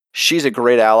 she's a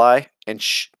great ally, and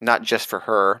not just for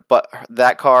her, but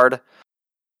that card,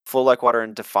 Flow Like Water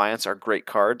and Defiance are great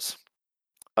cards.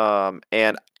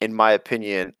 And in my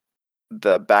opinion,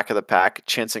 the back of the pack,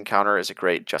 Chance Encounter is a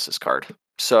great Justice card.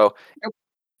 So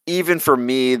even for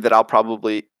me, that I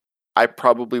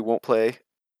probably won't play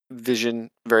Vision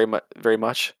very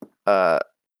much.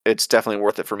 It's definitely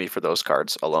worth it for me for those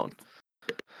cards alone.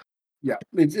 Yeah,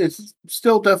 it's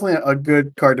still definitely a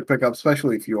good card to pick up,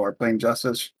 especially if you are playing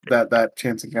Justice. That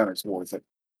Chance Encounter is worth it.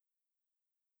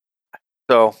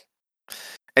 So,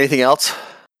 anything else?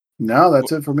 No,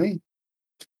 that's it for me.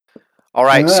 All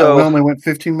right, We so only went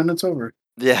 15 minutes over.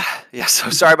 yeah. So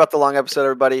sorry about the long episode,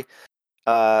 everybody.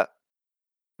 But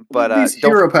These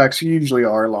hero packs usually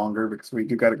are longer because we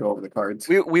do got to go over the cards.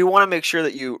 We want to make sure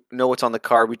that you know what's on the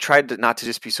card. We tried not to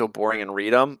just be so boring and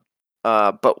read them,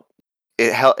 but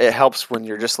it helps when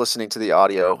you're just listening to the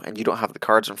audio and you don't have the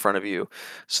cards in front of you,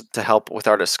 to help with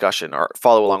our discussion or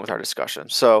follow along with our discussion.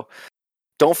 So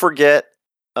don't forget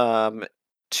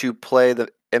to play the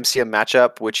MCM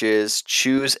matchup, which is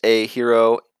choose a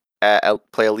hero,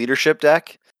 play a leadership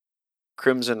deck.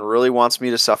 Crimson really wants me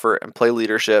to suffer and play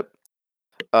leadership.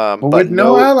 But with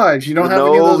no allies, you don't have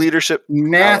any of those leadership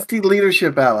nasty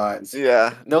leadership allies.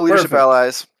 Yeah, no leadership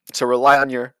allies. So rely on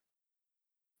your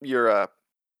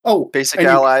basic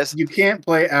allies. You can't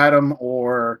play Adam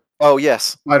or yes,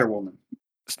 Spider Woman.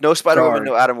 No Spider Woman,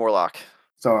 no Adam Warlock.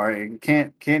 Sorry,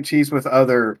 can't cheese with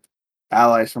other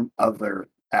allies from other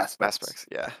aspects.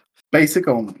 Yeah, basic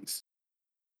onlys.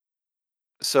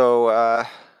 So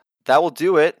that will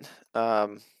do it.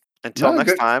 Until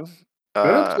next time.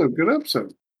 Good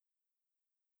episode.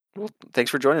 Well, thanks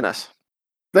for joining us.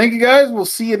 Thank you, guys. We'll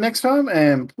see you next time,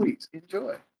 and please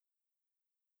enjoy.